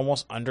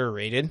almost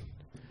underrated.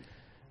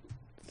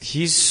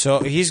 He's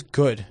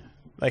good.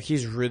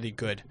 He's really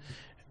good.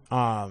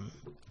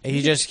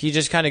 He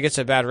just kind of gets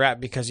a bad rap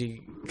because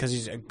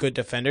he's a good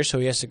defender, so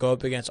he has to go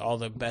up against all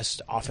the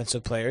best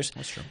offensive players.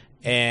 That's true.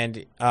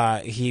 And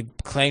he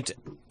clanked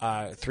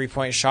a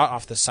 3-point shot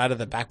off the side of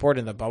the backboard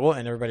in the bubble,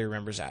 and everybody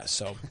remembers that.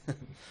 So,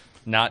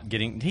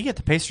 did he get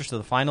the Pacers to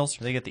the finals, or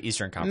did they get the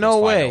Eastern Conference? No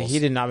way, finals? he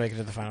did not make it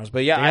to the finals.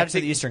 But yeah, they got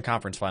to the Eastern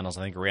Conference finals.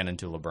 I think ran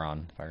into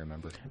LeBron, if I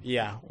remember.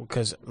 Yeah,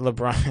 because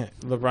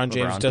LeBron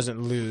James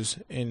doesn't lose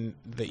in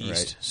the East.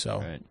 Right. So.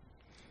 Right.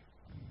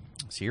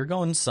 So you're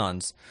going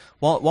Suns.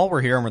 Well, while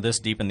we're here and we're this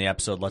deep in the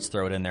episode, let's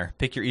throw it in there.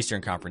 Pick your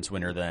Eastern Conference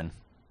winner then.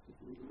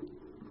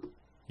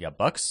 You got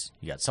Bucks.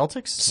 You got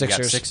Celtics. Sixers.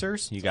 You got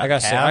Sixers. You got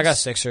Cavs. I got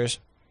Sixers.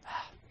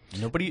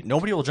 Nobody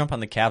will jump on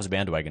the Cavs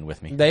bandwagon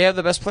with me. They have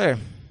the best player,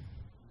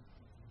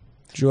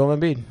 Joel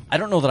Embiid. I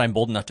don't know that I'm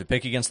bold enough to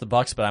pick against the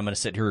Bucks, but I'm going to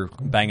sit here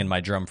banging my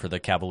drum for the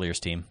Cavaliers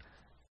team.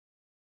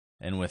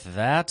 And with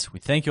that, we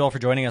thank you all for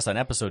joining us on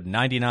episode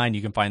 99.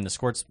 You can find the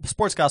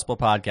Sports Gospel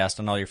podcast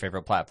on all your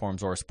favorite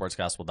platforms or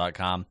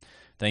sportsgospel.com.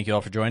 Thank you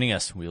all for joining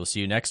us. We will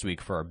see you next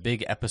week for our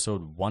big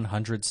episode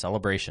 100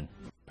 celebration.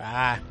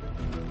 Bye.